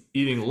Killen's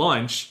eating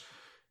lunch,"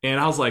 and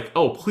I was like,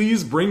 "Oh,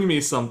 please bring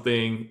me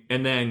something."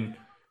 And then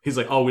he's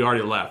like, "Oh, we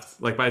already left."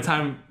 Like by the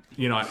time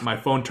my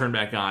phone turned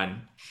back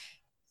on,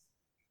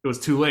 it was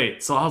too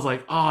late. So I was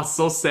like, "Oh, it's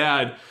so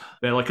sad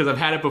that because I've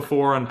had it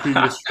before on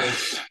previous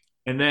trips."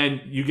 And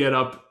then you get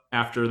up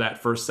after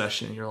that first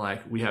session, you're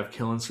like, "We have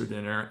Killen's for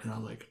dinner," and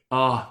I'm like,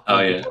 "Oh, the Oh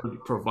yeah.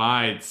 Lord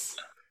provides."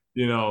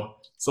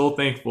 So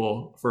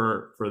thankful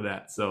for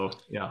that. So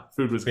yeah,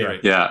 food was Yeah.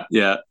 great. Yeah,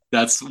 yeah.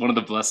 That's one of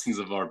the blessings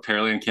of our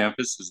Pearland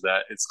campus is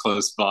that it's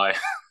close by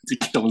to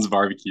Killen's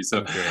barbecue. So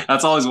Okay.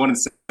 that's always one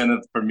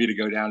incentive for me to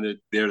go down to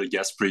there to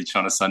guest preach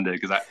on a Sunday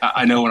because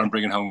I know what I'm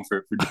bringing home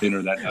for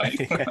dinner that night.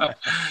 Yeah.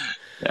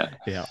 Yeah.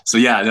 Yeah. So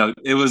yeah, no,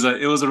 it was a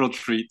real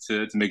treat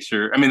to make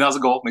sure. I mean, that was a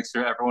goal, make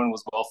sure everyone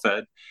was well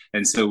fed,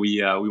 and so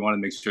we wanted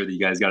to make sure that you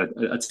guys got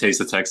a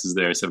taste of Texas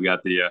there. So we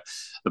got the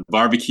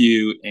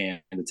barbecue and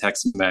the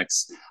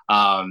Tex-Mex,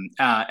 and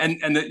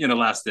the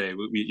last day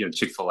we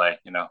Chick-fil-A,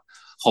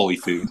 holy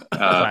food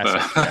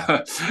Classic.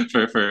 Yeah.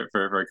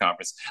 for a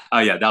conference.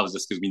 Yeah, that was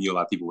just because we knew a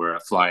lot of people were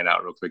flying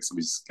out real quick, so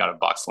we just got a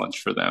box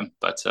lunch for them.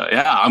 But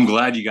yeah, I'm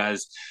glad you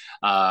guys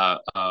went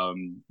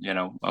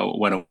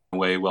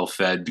away well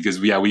fed because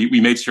we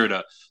made sure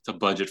to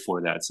budget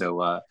for that.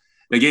 So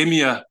they gave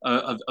me a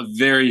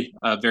very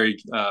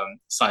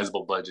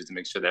sizable budget to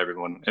make sure that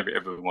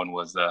everyone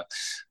was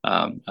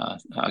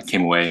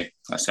came away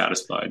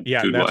satisfied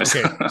Yeah, food that's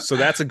wise. okay. So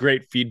that's a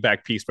great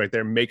feedback piece right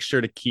there. Make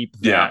sure to keep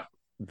Yeah,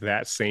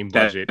 that same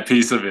budget that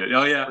piece of it.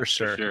 Oh yeah, for for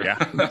sure. sure.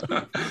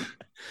 Yeah.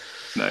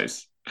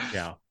 Nice.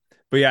 Yeah.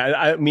 But yeah,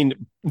 I mean,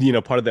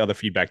 part of the other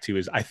feedback too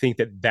is I think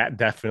that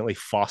definitely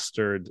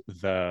fostered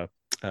uh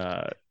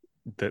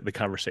the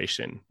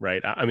conversation,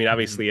 right? I mean, Mhm.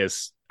 obviously,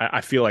 as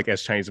I feel like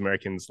as Chinese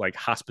Americans, like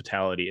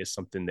hospitality is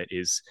something that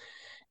is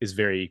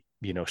very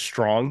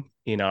strong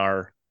in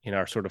our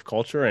sort of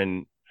culture,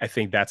 and I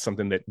think that's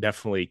something that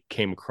definitely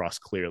came across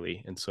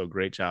clearly. And so,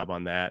 great job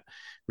on that.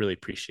 Really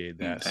appreciated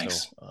that. So,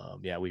 Thanks.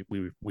 yeah,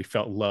 we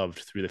felt loved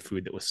through the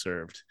food that was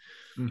served.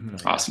 Mhm.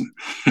 Yeah, Awesome.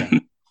 yeah.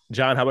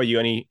 John, how about you?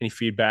 Any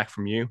feedback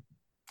from you?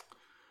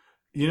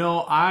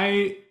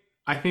 I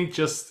think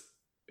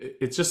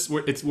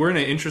we're in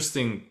an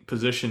interesting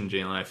position,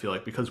 Jalen. I feel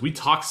like because we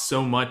talk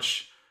so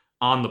much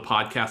on the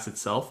podcast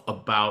itself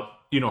about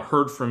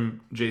heard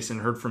from Jason,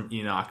 heard from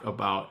Enoch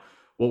about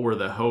what were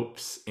the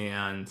hopes,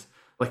 and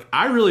like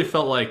I really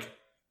felt like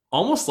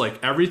almost like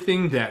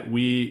everything that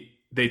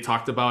they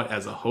talked about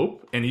as a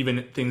hope, and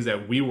even things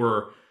that we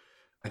were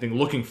I think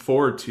looking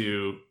forward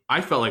to.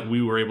 I felt like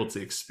we were able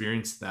to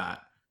experience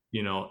that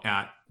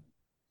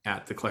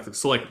at the collective.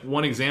 So like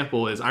one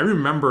example is I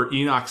remember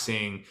Enoch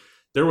saying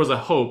there was a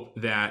hope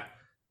that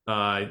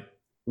uh,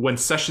 when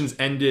sessions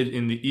ended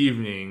in the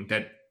evening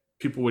that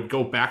people would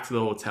go back to the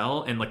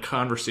hotel and like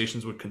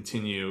conversations would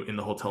continue in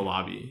the hotel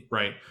lobby,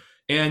 right?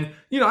 And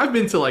I've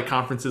been to like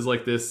conferences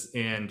like this,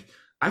 and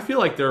I feel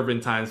like there have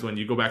been times when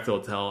you go back to the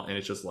hotel and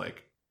it's just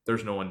like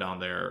there's no one down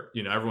there.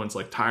 Everyone's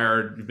like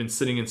tired. You've been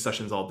sitting in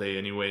sessions all day,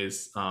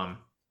 anyways.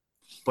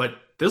 But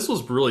this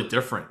was really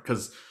different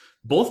because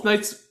both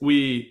nights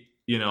we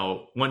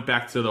went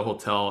back to the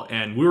hotel,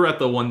 and we were at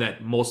the one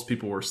that most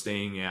people were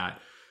staying at.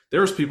 There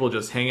was people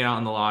just hanging out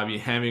in the lobby,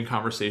 having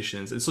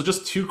conversations. And so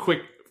just two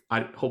quick,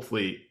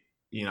 hopefully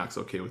Enoch's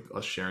okay with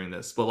us sharing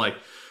this, but like,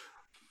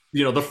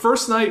 the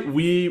first night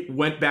we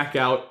went back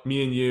out,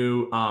 me and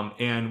you,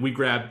 and we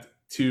grabbed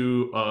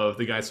two of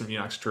the guys from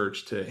Enoch's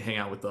church to hang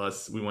out with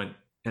us.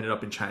 Ended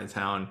up in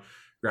Chinatown,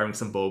 grabbing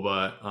some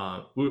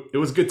boba. It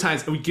was good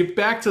times. And we get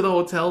back to the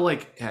hotel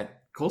like at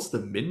close to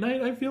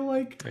midnight, I feel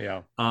like.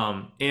 Yeah.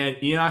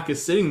 And Enoch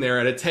is sitting there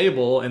at a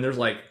table, and there's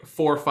like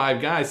 4 or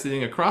 5 guys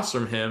sitting across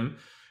from him,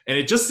 and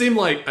it just seemed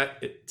like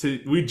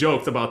we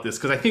joked about this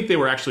because I think they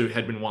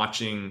had been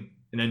watching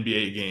an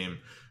NBA game,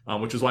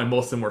 which is why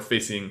most of them were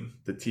facing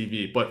the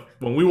TV. But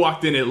when we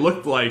walked in, it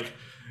looked like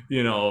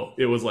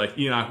it was like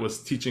Enoch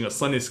was teaching a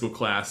Sunday school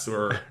class,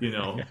 or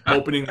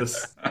opening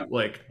this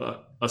like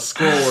a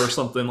scroll or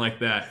something like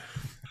that.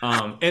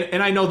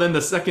 And I know then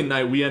the second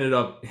night we ended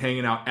up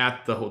hanging out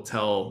at the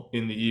hotel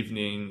in the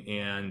evening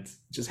and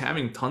just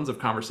having tons of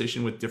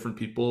conversation with different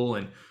people,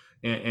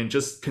 and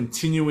just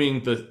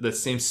continuing the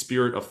same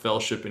spirit of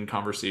fellowship and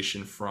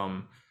conversation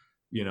from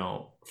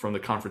the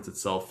conference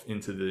itself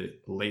into the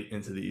late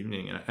into the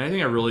evening. And I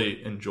think I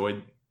really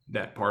enjoyed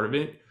that part of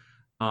it.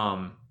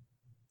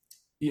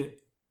 Yeah,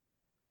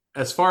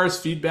 as far as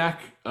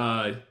feedback,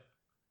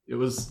 it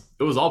was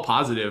all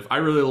positive. I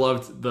really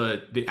loved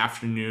the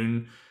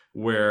afternoon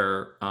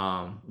where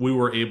we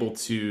were able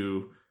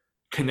to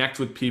connect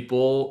with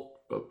people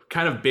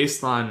kind of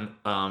based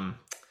on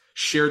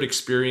shared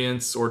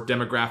experience or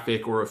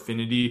demographic or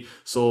affinity.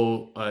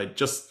 So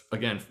just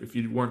again, if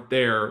you weren't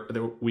there,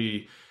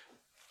 we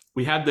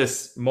had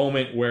this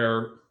moment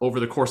where over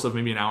the course of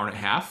maybe an hour and a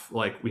half,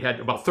 like we had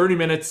about 30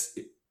 minutes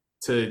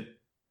to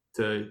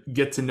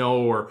get to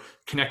know or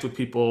connect with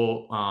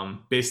people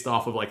based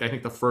off of like, I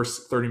think the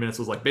first 30 minutes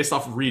was like based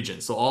off of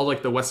region. So all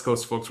like the West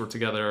Coast folks were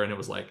together, and it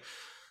was like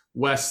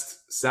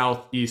West,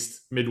 South,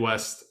 East,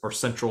 Midwest, or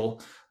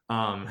Central.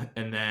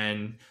 And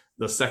then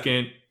the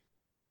second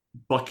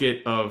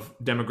bucket of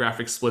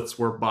demographic splits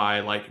were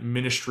by like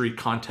ministry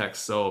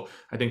context. So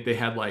I think they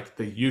had like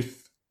the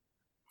youth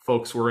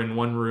folks were in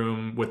one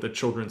room with the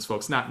children's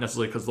folks, not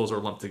necessarily because those are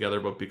lumped together,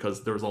 but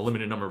because there was a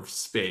limited number of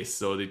space.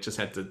 So they just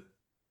had to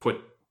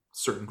put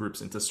certain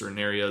groups into certain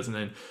areas. And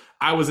then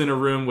I was in a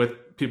room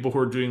with people who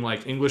are doing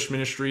like English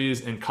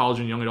ministries and college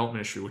and young adult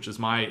ministry, which is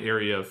my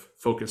area of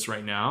focus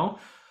right now.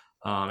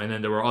 And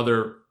then there were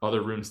other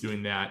rooms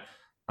doing that.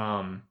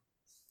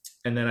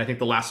 And then I think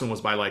the last one was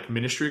by like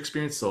ministry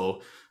experience.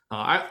 So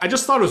I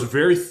just thought it was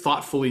very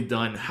thoughtfully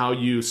done how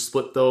you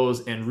split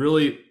those. And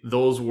really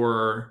those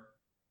were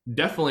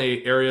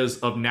definitely areas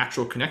of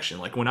natural connection.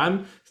 Like when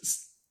I'm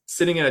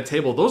sitting at a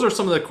table, those are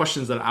some of the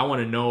questions that I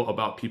want to know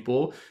about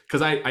people,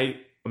 because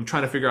I'm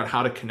trying to figure out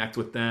how to connect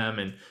with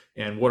them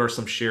and what are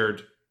some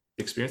shared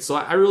experience. So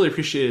I really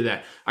appreciated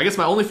that. I guess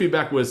my only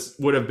feedback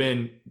would have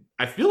been,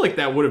 I feel like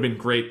that would have been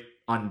great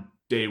on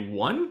day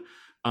one,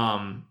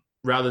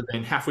 rather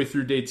than halfway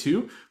through day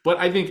two. But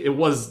I think it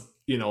was,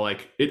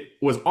 like it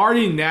was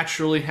already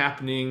naturally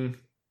happening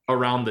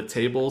around the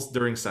tables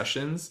during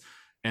sessions.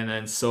 And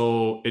then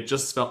so it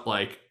just felt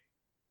like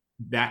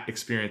that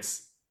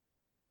experience,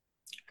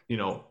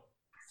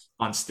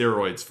 on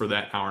steroids for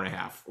that hour and a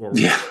half or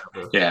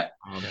whatever. Yeah.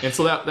 And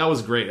so that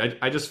was great.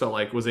 I just felt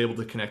like was able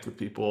to connect with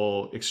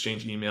people,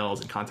 exchange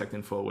emails and contact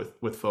info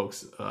with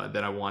folks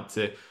that I want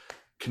to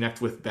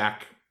connect with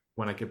back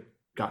when I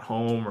got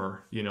home,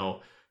 or,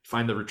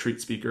 find the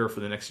retreat speaker for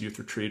the next youth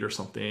retreat or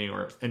something,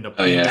 or end up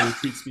being the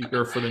retreat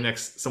speaker for the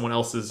next someone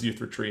else's youth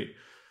retreat.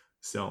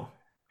 So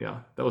yeah,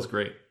 that was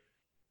great.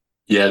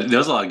 Yeah, there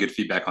was a lot of good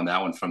feedback on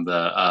that one from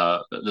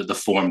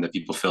the form that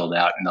people filled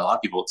out, and a lot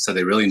of people said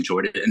they really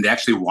enjoyed it, and they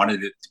actually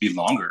wanted it to be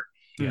longer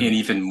and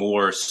even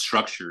more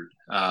structured,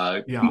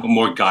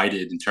 more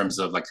guided in terms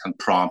of like some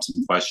prompts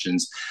and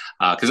questions.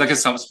 Because I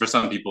guess for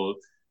some people,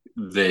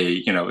 they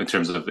in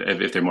terms of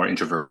if they're more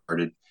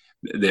introverted,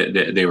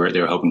 they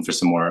were hoping for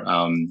some more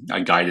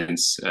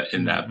guidance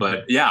in that.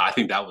 But yeah, I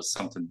think that was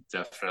something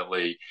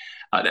definitely.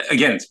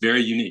 Again, it's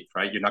very unique,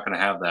 right? You're not going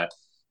to have that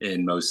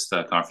in most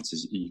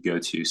conferences you go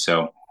to.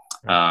 So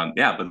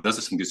but those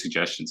are some good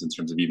suggestions in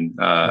terms of even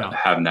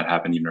having that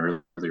happen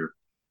even earlier.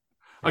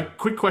 A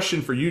quick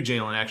question for you,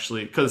 Jalen,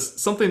 actually, because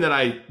something that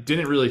I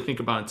didn't really think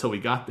about until we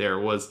got there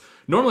was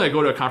normally I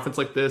go to a conference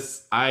like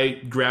this,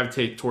 I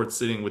gravitate towards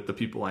sitting with the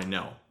people I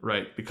know,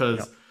 right?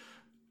 Because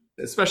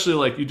especially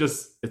like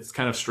it's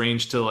kind of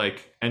strange to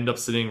like end up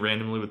sitting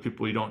randomly with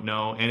people you don't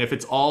know. And if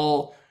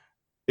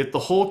the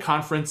whole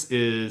conference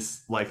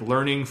is like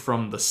learning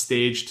from the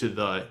stage to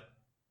the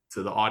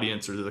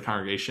audience or to the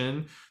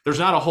congregation, there's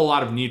not a whole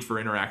lot of need for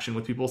interaction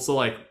with people. So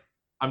like,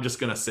 I'm just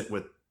going to sit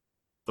with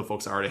the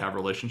folks I already have a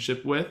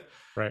relationship with.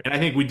 Right. And I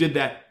think we did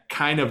that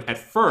kind of at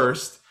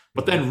first,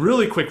 but then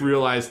really quick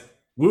realized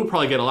we'll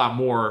probably get a lot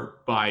more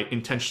by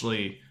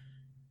intentionally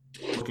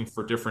looking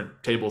for different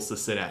tables to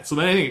sit at. So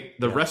then I think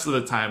the rest of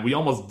the time we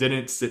almost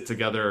didn't sit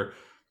together,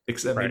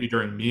 except maybe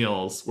during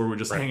meals where we're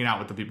just hanging out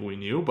with the people we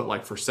knew. But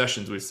like for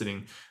sessions, we were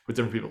sitting with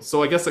different people.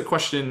 So I guess the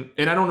question,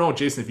 and I don't know,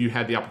 Jason, if you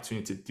had the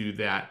opportunity to do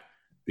that,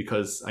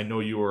 because I know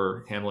you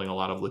were handling a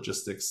lot of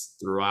logistics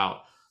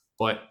throughout,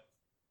 but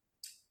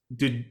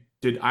did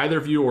either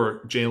of you,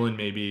 or Jalen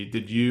maybe,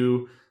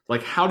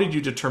 how did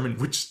you determine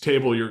which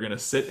table you're going to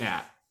sit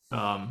at?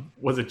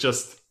 Was it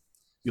just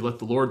you let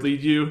the Lord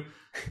lead you?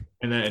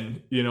 And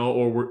then,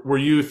 or were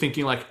you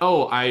thinking like,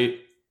 oh, I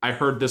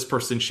heard this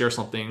person share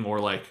something, or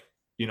like,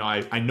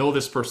 I know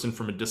this person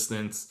from a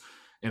distance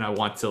and I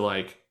want to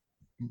like,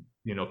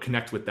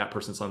 connect with that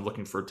person. So I'm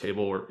looking for a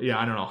table, or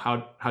I don't know.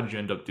 How did you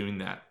end up doing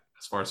that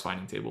as far as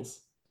finding tables?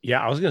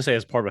 Yeah, I was going to say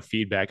as part of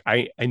feedback,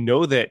 I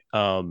know that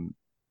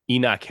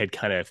Enoch had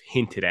kind of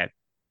hinted at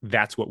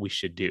that's what we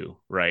should do.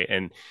 Right.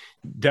 And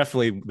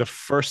definitely the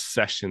first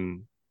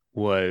session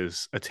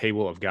was a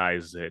table of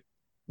guys that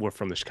were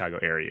from the Chicago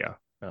area,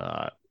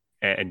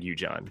 and you,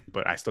 John,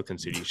 but I still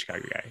consider you a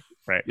Chicago guy.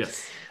 Right.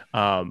 Yes.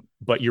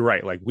 But you're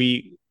right. Like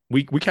we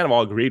kind of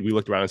all agreed. We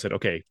looked around and said,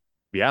 okay,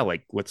 yeah,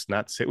 like let's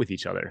not sit with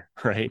each other.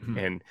 Right.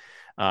 Mm-hmm.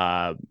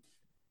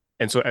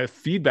 And so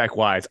feedback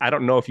wise, I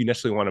don't know if you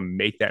necessarily want to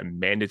make that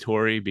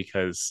mandatory,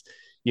 because,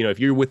 if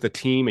you're with the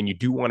team and you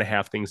do want to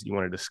have things that you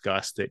want to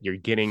discuss that you're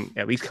getting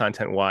at least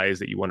content wise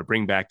that you want to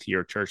bring back to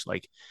your church,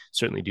 like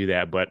certainly do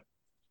that. But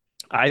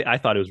I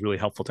thought it was really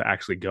helpful to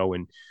actually go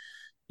and,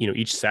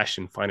 each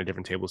session find a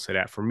different table to sit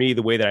at. For me,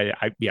 the way that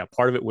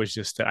part of it was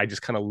just that I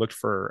just kind of looked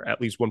for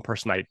at least one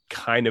person I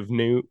kind of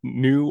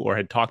knew or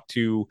had talked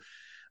to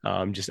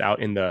just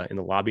out in the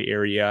lobby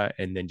area,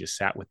 and then just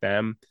sat with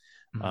them.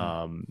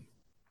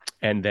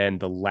 And then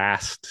the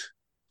last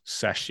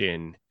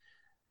session,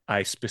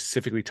 I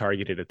specifically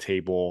targeted a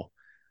table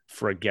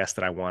for a guest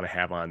that I want to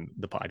have on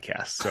the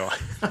podcast. So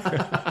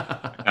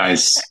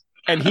Nice.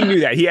 And he knew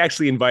that. He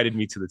actually invited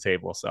me to the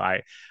table, so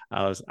I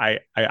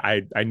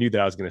knew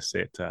that I was going to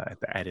sit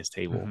at his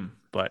table.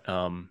 But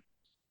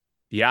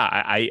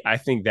yeah, I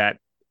think that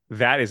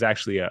is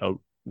actually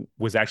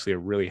was actually a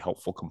really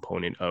helpful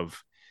component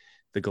of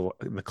the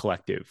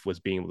collective, was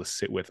being able to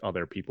sit with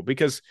other people,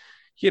 because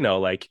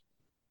like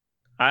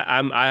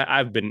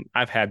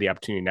I've had the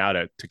opportunity now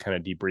to kind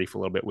of debrief a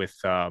little bit with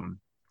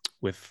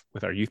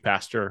our youth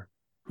pastor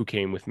who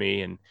came with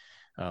me, and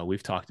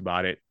we've talked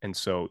about it. And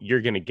so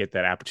you're going to get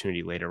that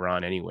opportunity later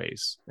on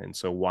anyways. And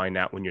so why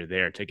not, when you're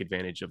there, take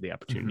advantage of the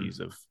opportunities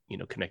of,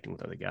 connecting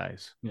with other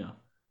guys. Yeah.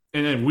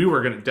 And then we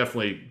were going to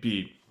definitely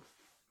be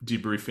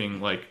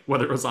debriefing, like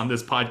whether it was on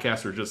this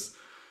podcast or just,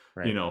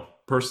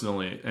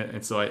 personally.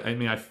 And so I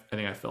mean, I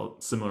think I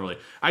felt similarly.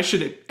 I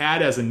should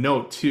add as a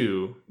note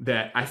too,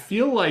 that I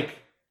feel like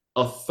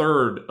a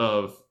third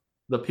of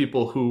the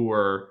people who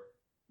were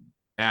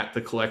at the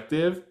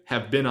collective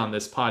have been on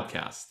this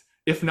podcast,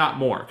 if not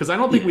more, because I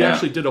don't think we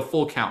actually did a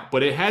full count,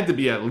 but it had to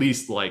be at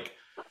least like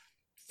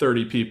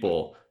 30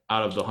 people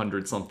out of the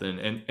 100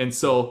 something. And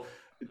so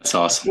that's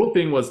awesome. The cool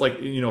thing was, like,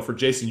 for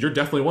Jason, you're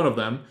definitely one of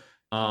them.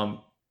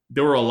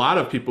 There were a lot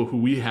of people who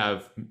we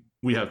have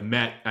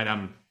met, and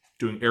I'm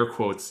doing air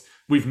quotes,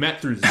 we've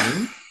met through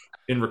Zoom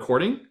in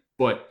recording,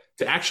 but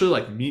to actually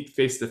like meet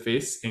face to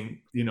face and,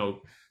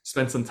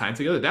 spend some time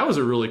together, that was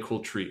a really cool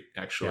treat,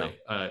 actually.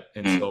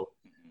 And so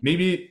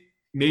maybe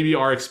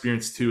our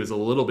experience too is a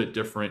little bit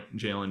different,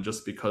 Jalen,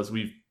 just because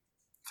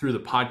through the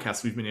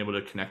podcast, we've been able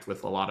to connect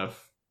with a lot of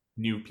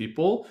new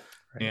people.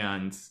 Right.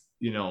 And,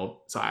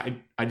 so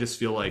I just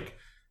feel like,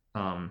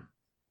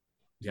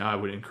 I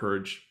would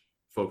encourage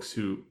folks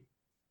who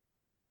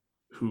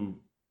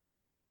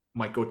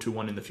might go to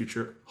one in the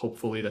future,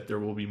 hopefully that there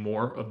will be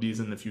more of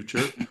these in the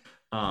future,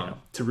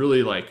 to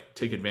really like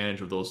take advantage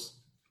of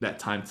that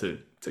time to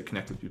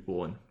connect with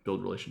people and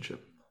build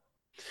relationship.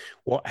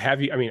 Well,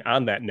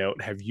 on that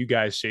note, have you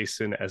guys,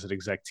 Jason, as an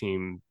exec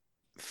team,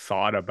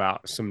 thought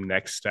about some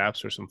next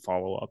steps or some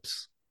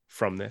follow-ups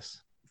from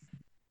this?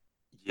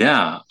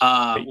 Yeah.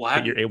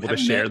 That you're able to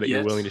share, that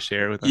you're willing to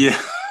share with us?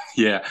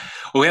 Yeah.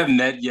 Well, we haven't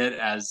met yet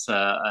as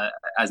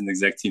an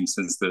exec team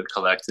since the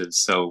collective,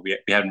 so we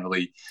haven't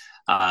really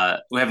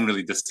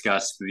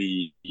discussed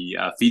the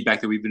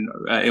feedback that we've been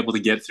able to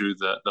get through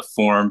the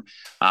form.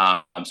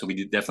 So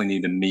we definitely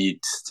need to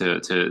meet to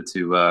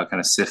kind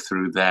of sift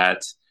through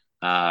that,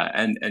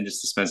 and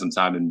just to spend some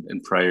time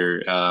in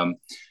prayer.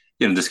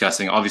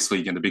 Discussing,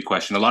 obviously, the big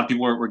question. A lot of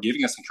people were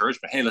giving us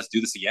encouragement. Hey, let's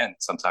do this again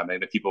sometime.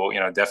 And people,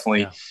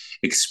 definitely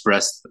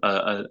expressed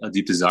a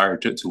deep desire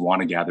to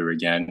want to gather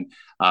again.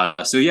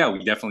 So yeah,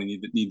 we definitely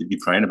need to be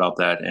praying about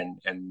that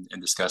and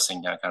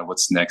discussing kind of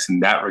what's next in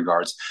that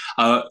regards.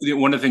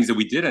 One of the things that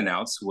we did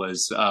announce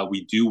was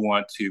we do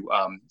want to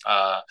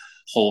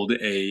hold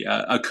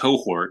a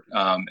cohort,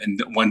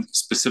 and one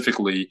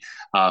specifically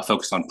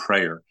focused on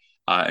prayer,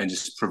 and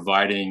just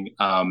providing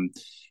a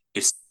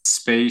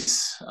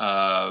space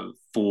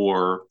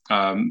for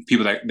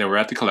people that were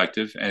at the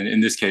collective. And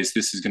in this case,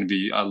 this is going to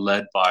be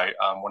led by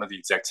one of the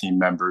exec team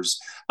members,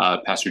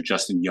 Pastor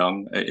Justin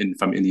Young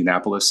from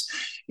Indianapolis.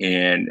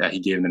 And he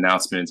gave an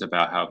announcement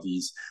about how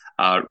he's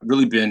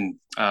really been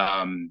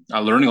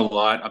learning a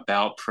lot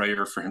about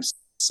prayer for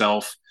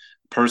himself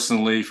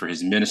personally, for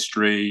his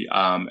ministry.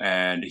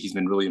 And he's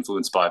been really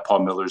influenced by Paul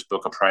Miller's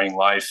book, A Praying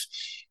Life.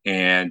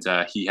 And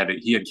he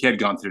had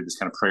gone through this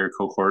kind of prayer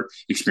cohort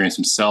experience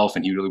himself,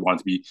 and he really wanted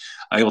to be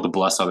able to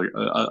bless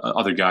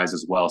other guys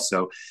as well.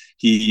 So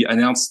he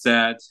announced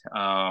that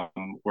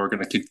we're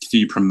going to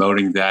continue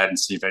promoting that and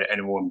see if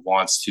anyone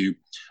wants to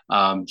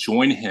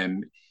join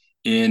him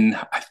in.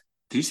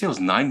 Did you say it was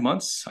 9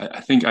 months?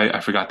 I think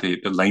I forgot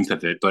the length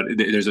of it, but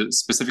there's a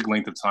specific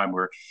length of time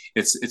where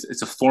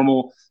it's a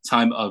formal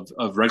time of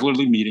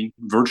regularly meeting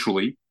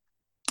virtually,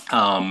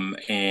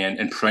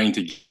 and praying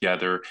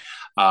together,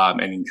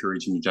 and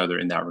encouraging each other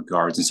in that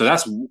regards. And so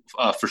that's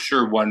for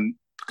sure one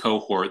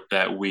cohort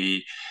that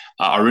we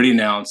already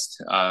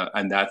announced,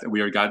 and that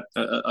we already got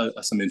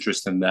some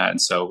interest in that.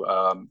 And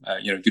so,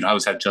 you can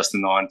always have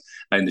Justin on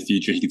in the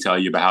future. He can tell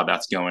you about how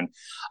that's going.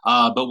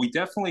 But we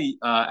definitely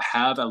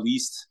have at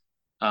least,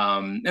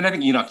 and I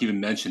think Enoch even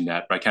mentioned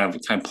that, right? Kind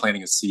of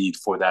planting a seed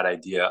for that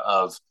idea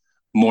of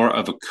more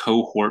of a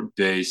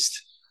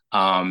cohort-based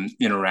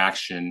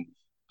interaction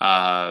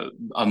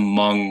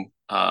among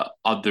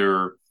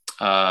other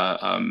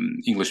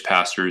English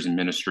pastors and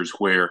ministers,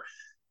 where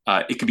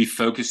it could be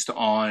focused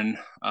on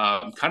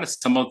kind of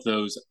some of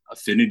those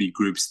affinity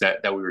groups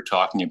that we were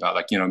talking about,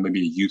 like,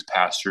 maybe a youth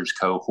pastors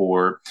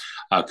cohort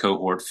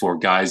for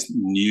guys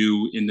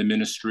new in the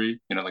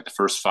ministry, like the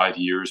first 5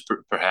 years,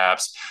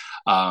 perhaps,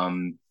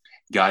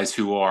 guys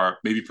who are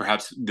maybe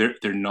perhaps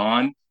they're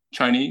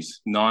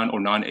Chinese,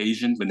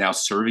 non-Asian, but now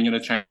serving in a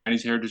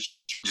Chinese heritage,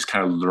 just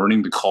kind of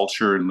learning the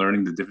culture and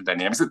learning the different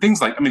dynamics and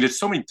things like, I mean, there's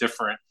so many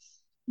different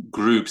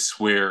groups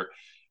where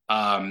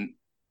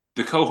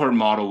the cohort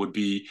model would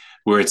be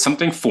where it's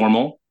something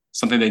formal,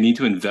 something they need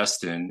to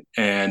invest in,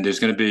 and there's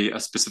going to be a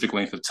specific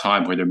length of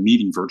time where they're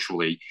meeting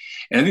virtually.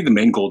 And I think the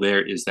main goal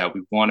there is that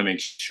we want to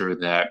make sure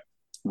that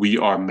we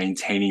are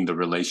maintaining the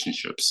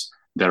relationships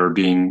that are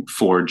being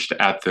forged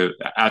at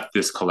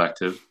this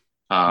collective,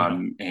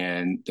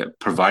 and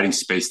providing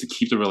space to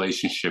keep the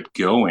relationship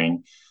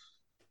going,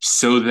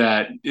 so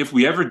that if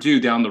we ever do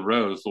down the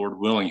road, Lord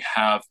willing,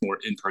 have more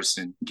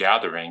in-person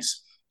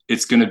gatherings,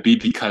 it's going to be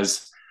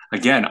because,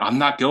 again, I'm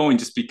not going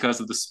just because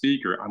of the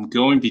speaker. I'm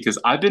going because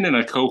I've been in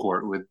a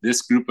cohort with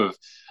this group of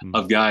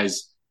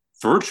guys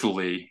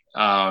virtually.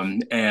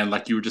 And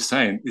like you were just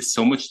saying, it's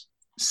so much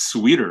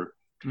sweeter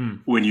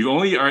when you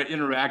only are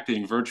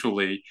interacting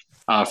virtually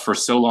for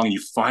so long. You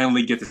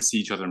finally get to see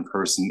each other in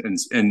person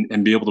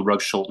and be able to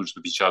rub shoulders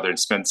with each other and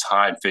spend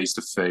time face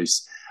to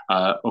face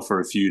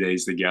for a few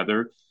days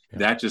together. Yeah.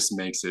 That just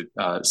makes it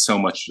so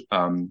much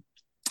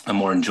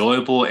more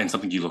enjoyable and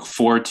something you look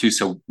forward to.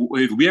 So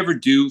if we ever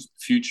do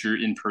future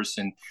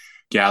in-person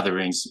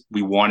gatherings,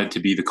 we want it to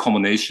be the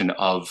culmination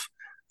of,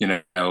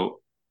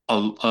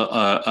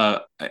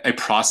 a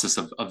process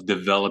of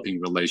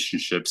developing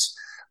relationships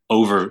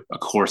over a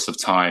course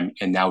of time.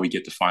 And now we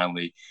get to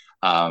finally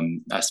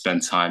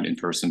spend time in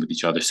person with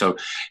each other. So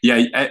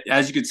yeah,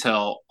 as you could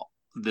tell,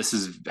 this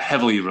is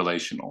heavily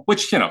relational,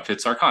 which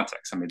fits our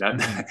context. I mean,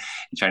 that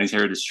Chinese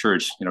Heritage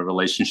Church,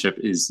 relationship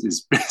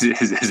is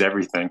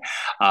everything,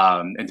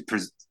 and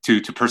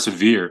to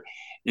persevere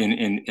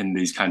in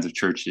these kinds of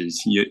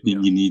churches, you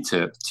need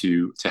to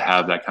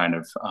have that kind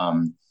of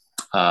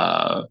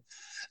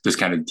those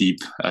kind of deep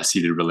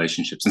seated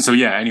relationships. And so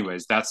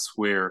anyways, that's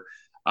where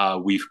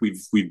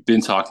we've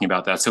been talking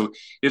about that. So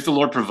if the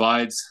Lord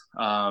provides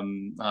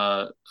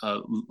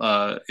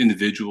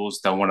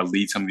individuals that want to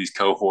lead some of these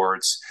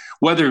cohorts,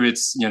 whether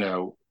it's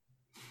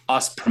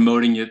us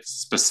promoting it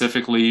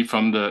specifically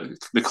from the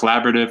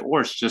collaborative,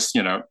 or it's just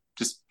it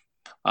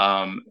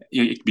can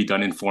be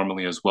done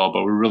informally as well.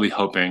 But we're really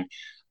hoping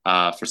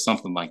for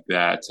something like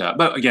that.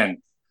 But again,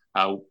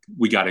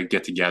 we got to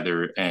get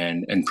together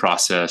and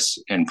process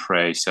and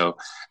pray. So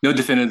no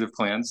definitive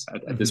plans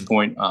at this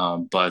point.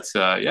 But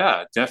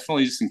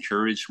definitely just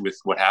encouraged with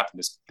what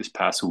happened this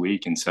past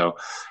week. And so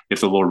if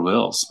the Lord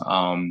wills,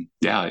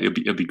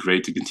 it'll be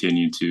great to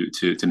continue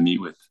to meet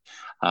with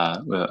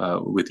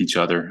each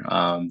other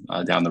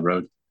down the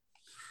road.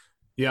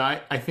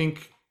 Yeah, I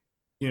think,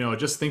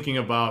 just thinking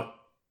about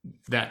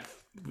that,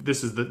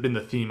 this has been the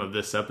theme of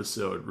this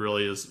episode,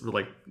 really, is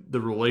like the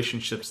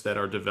relationships that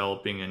are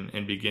developing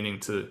and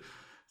beginning to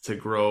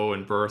grow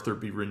and birth or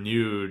be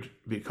renewed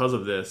because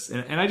of this.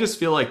 And I just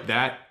feel like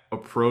that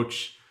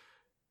approach,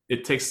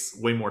 it takes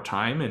way more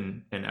time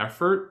and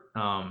effort.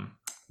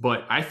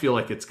 But I feel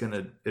like it's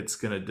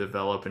gonna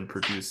develop and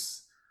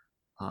produce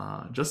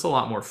just a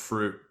lot more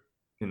fruit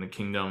in the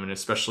kingdom, and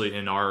especially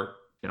in our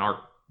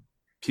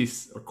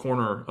piece or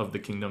corner of the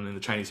kingdom in the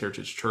Chinese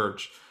Heritage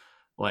Church.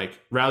 Like,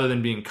 rather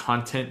than being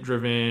content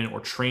driven or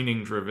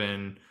training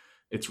driven,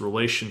 it's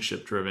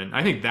relationship driven.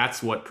 I think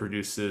that's what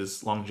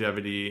produces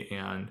longevity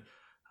and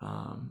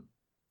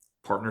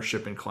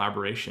partnership and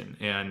collaboration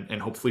and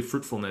hopefully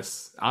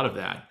fruitfulness out of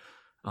that.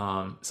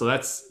 So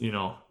that's,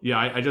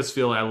 I just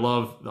feel I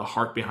love the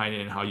heart behind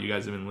it and how you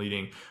guys have been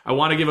leading. I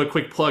want to give a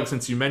quick plug,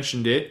 since you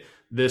mentioned it,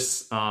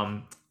 this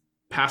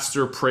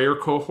pastor prayer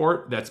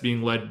cohort that's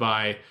being led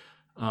by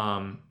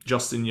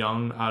Justin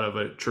Young out of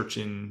a church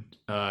in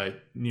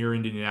near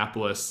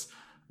Indianapolis.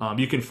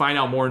 You can find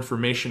out more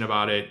information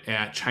about it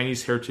at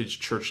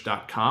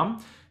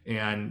ChineseHeritageChurch.com,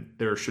 and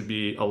there should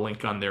be a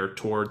link on there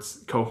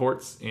towards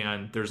cohorts,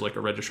 and there's like a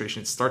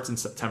registration. It starts in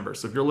September.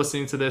 So if you're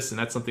listening to this and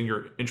that's something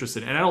you're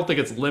interested in, and I don't think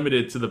it's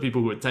limited to the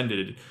people who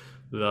attended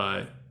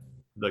the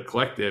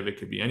collective, it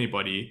could be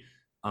anybody.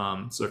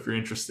 So if you're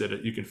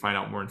interested, you can find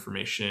out more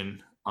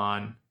information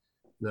on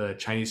the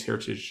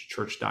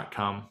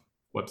ChineseHeritageChurch.com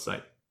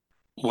website.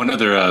 One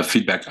other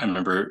feedback I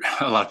remember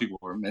a lot of people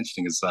were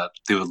mentioning is that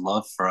they would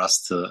love for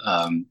us to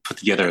put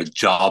together a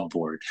job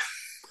board.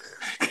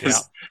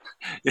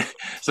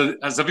 So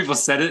some people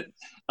said it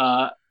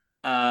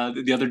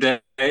the other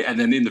day, and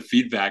then in the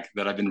feedback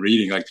that I've been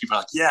reading, like, people are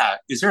like,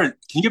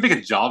 can you make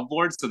a job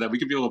board so that we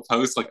can be able to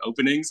post like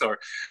openings, or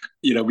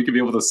we can be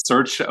able to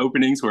search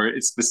openings where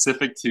it's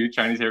specific to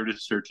Chinese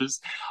Heritage churches,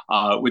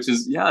 which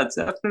is it's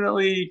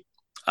definitely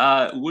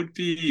would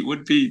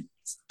be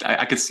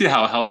I could see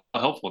how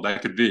helpful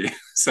that could be.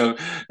 So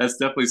that's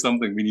definitely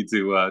something we need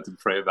to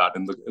pray about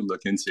and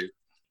look into.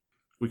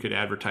 We could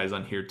advertise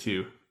on here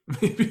too,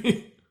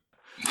 maybe.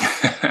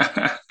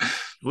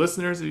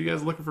 Listeners, if you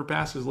guys are looking for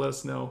pastors, let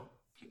us know.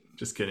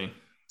 Just kidding.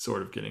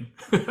 Sort of kidding.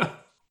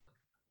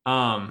 So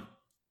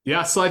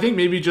I think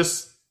maybe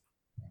just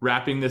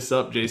wrapping this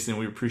up, Jason,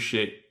 we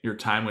appreciate your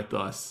time with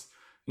us.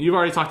 You've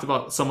already talked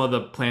about some of the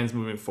plans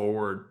moving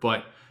forward,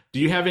 but do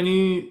you have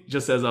any,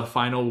 just as a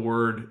final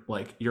word,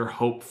 like your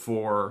hope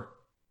for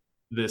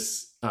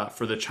this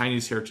for the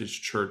Chinese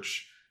Heritage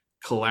Church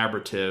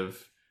collaborative,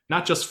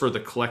 not just for the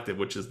collective,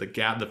 which is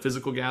the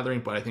physical gathering,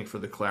 but I think for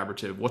the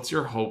collaborative? What's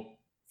your hope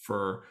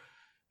for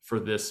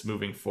this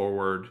moving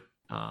forward?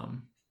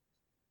 And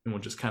we'll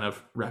just kind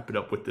of wrap it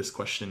up with this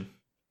question.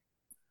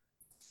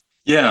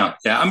 Yeah.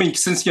 I mean,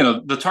 since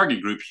the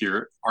target group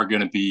here are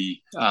going to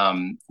be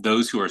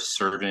those who are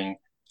serving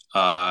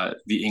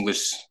the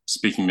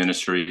English-speaking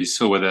ministries,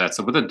 so whether that's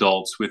with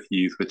adults, with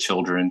youth, with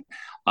children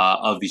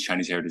of these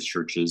Chinese heritage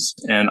churches,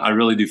 and I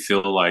really do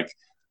feel like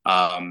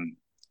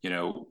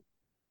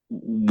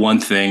one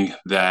thing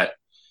that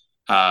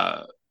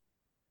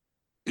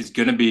is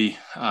going to be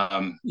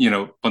one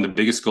of the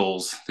biggest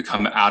goals to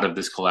come out of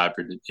this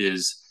collaborative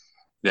is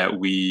that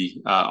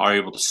we are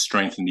able to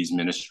strengthen these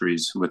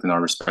ministries within our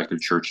respective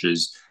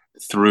churches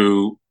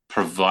through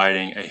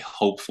providing a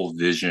hopeful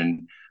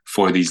vision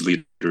for these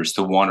leaders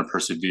to want to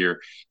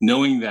persevere,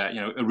 knowing that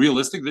a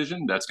realistic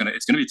vision it's going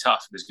to be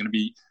tough. There's going to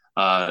be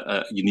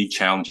unique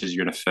challenges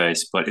you're going to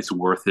face, but it's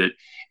worth it.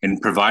 And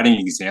providing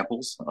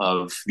examples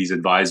of these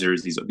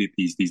advisors,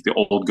 the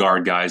old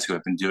guard guys who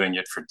have been doing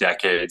it for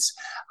decades,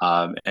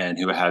 and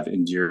who have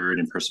endured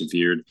and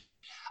persevered.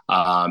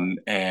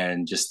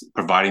 And just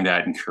providing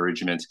that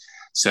encouragement.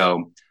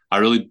 So I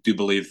really do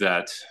believe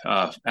that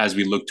as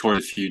we look toward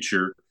the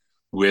future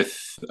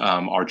with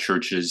our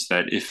churches,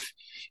 that if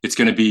it's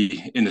going to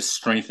be in the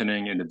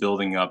strengthening and the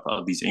building up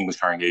of these English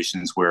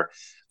congregations where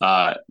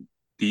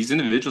these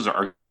individuals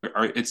they're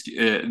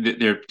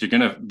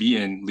going to be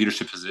in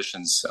leadership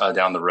positions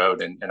down the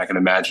road. And I can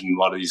imagine a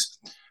lot of these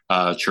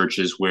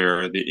churches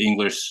where the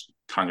English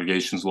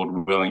congregations,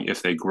 Lord willing,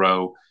 if they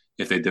grow,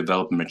 if they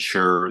develop and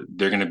mature,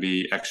 they're going to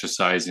be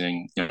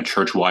exercising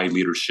church-wide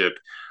leadership.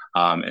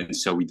 And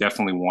so we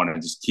definitely want to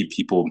just keep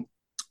people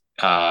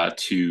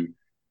to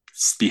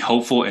be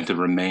hopeful and to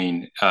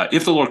remain,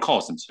 if the Lord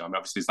calls them to. I mean,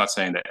 obviously, it's not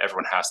saying that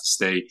everyone has to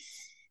stay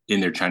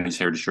in their Chinese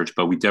heritage church,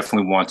 but we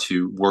definitely want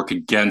to work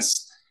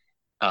against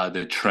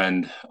the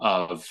trend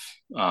of,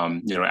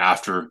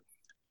 after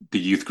the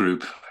youth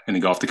group and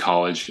they go off to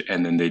college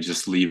and then they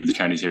just leave the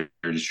Chinese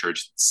heritage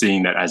church,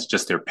 seeing that as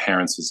just their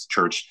parents'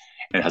 church.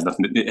 It has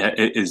nothing.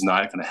 It is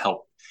not going to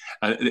help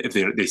if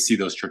they see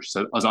those churches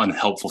as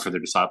unhelpful for their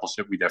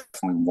discipleship. We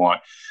definitely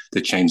want to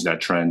change that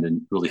trend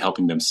and really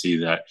helping them see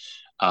that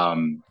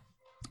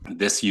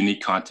this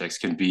unique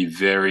context can be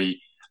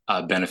very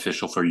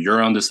beneficial for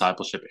your own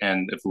discipleship,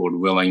 and if Lord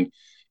willing,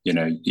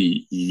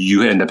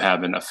 you end up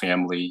having a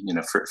family,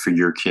 for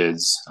your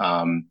kids,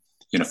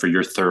 for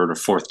your third or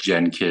fourth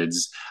gen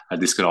kids.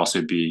 This could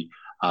also be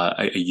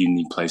a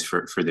unique place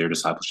for their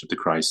discipleship to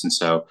Christ, and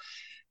so.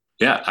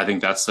 Yeah, I think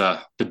that's the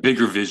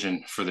bigger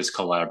vision for this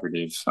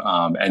collaborative,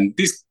 and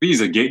these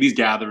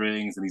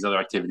gatherings and these other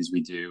activities we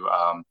do.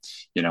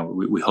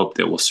 We hope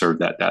that will serve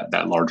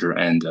that larger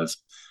end of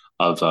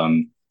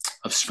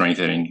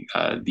strengthening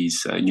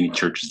these unique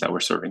churches that we're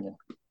serving in.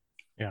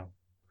 Yeah,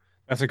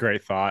 that's a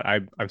great thought.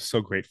 I'm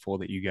so grateful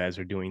that you guys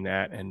are doing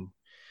that, and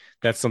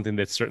that's something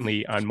that's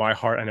certainly on my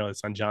heart. I know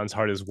it's on John's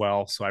heart as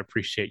well. So I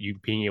appreciate you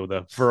being able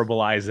to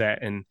verbalize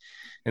that and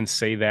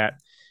say that.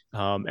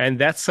 And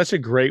that's such a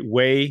great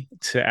way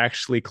to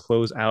actually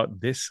close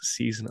out this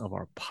season of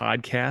our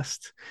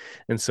podcast.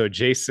 And so,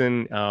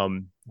 Jason,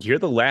 you're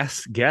the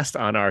last guest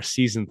on our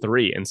season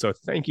 3. And so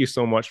thank you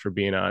so much for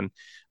being on.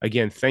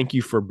 Again, thank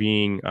you for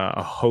being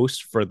a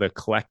host for the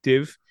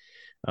collective.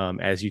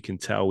 As you can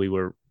tell, we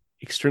were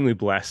extremely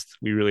blessed.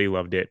 We really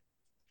loved it.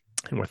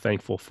 And we're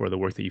thankful for the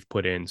work that you've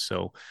put in.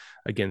 So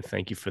again,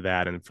 thank you for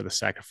that and for the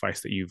sacrifice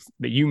that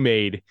you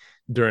made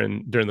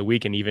during the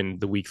week and even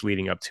the weeks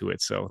leading up to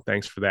it. So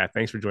thanks for that.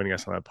 Thanks for joining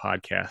us on the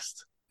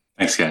podcast.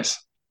 Thanks, guys.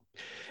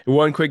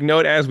 One quick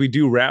note, as we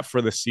do wrap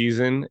for the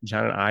season,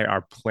 John and I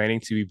are planning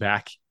to be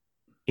back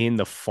in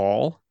the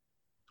fall.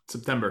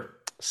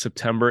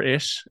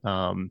 September-ish.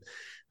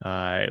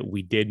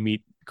 We did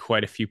meet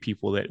quite a few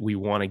people that we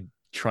want to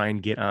try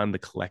and get on the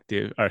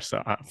collective, or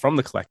from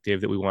the collective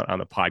that we want on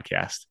the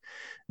podcast.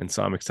 And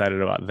so I'm excited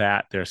about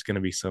that. There's going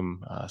to be some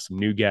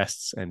new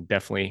guests, and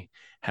definitely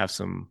have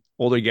some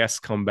older guests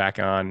come back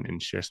on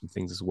and share some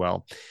things as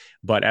well.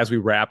 But as we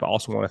wrap, I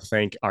also want to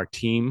thank our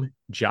team,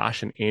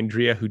 Josh and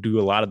Andrea, who do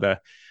a lot of the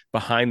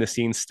behind the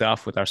scenes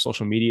stuff with our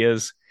social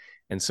medias.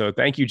 And so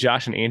thank you,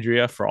 Josh and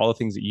Andrea, for all the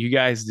things that you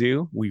guys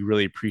do. We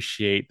really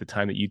appreciate the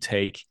time that you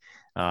take.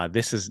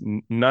 This is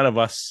none of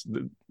us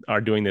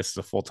are doing this as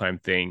a full-time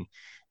thing.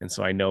 And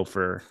so I know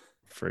for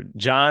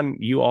John,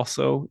 you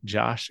also,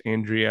 Josh,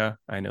 Andrea,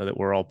 I know that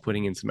we're all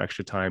putting in some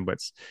extra time, but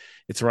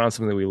it's around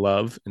something that we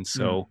love. And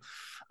so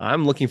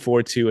I'm looking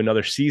forward to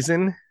another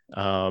season.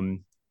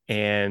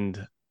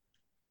 And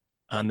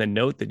on the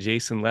note that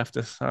Jason left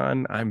us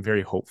on, I'm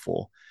very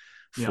hopeful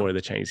for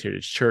the Chinese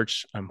Heritage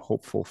Church. I'm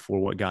hopeful for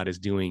what God is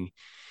doing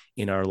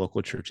in our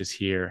local churches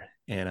here.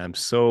 And I'm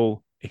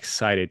so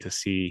excited to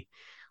see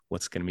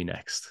what's going to be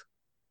next.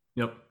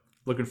 Yep.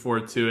 Looking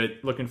forward to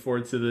it. Looking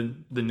forward to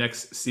the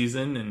next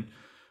season and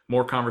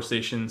more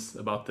conversations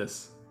about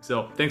this.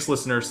 So thanks,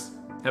 listeners.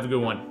 Have a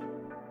good one.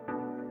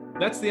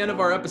 That's the end of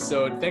our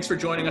episode. Thanks for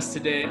joining us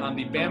today on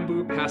the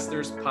Bamboo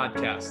Pastors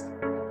Podcast.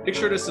 Make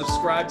sure to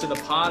subscribe to the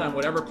pod on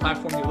whatever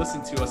platform you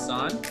listen to us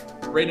on.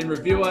 Rate and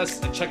review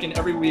us, and check in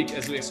every week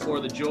as we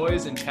explore the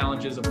joys and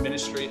challenges of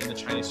ministry in the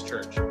Chinese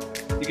church.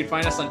 You can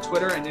find us on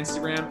Twitter and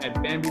Instagram at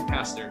Bamboo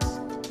Pastors.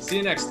 See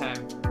you next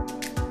time.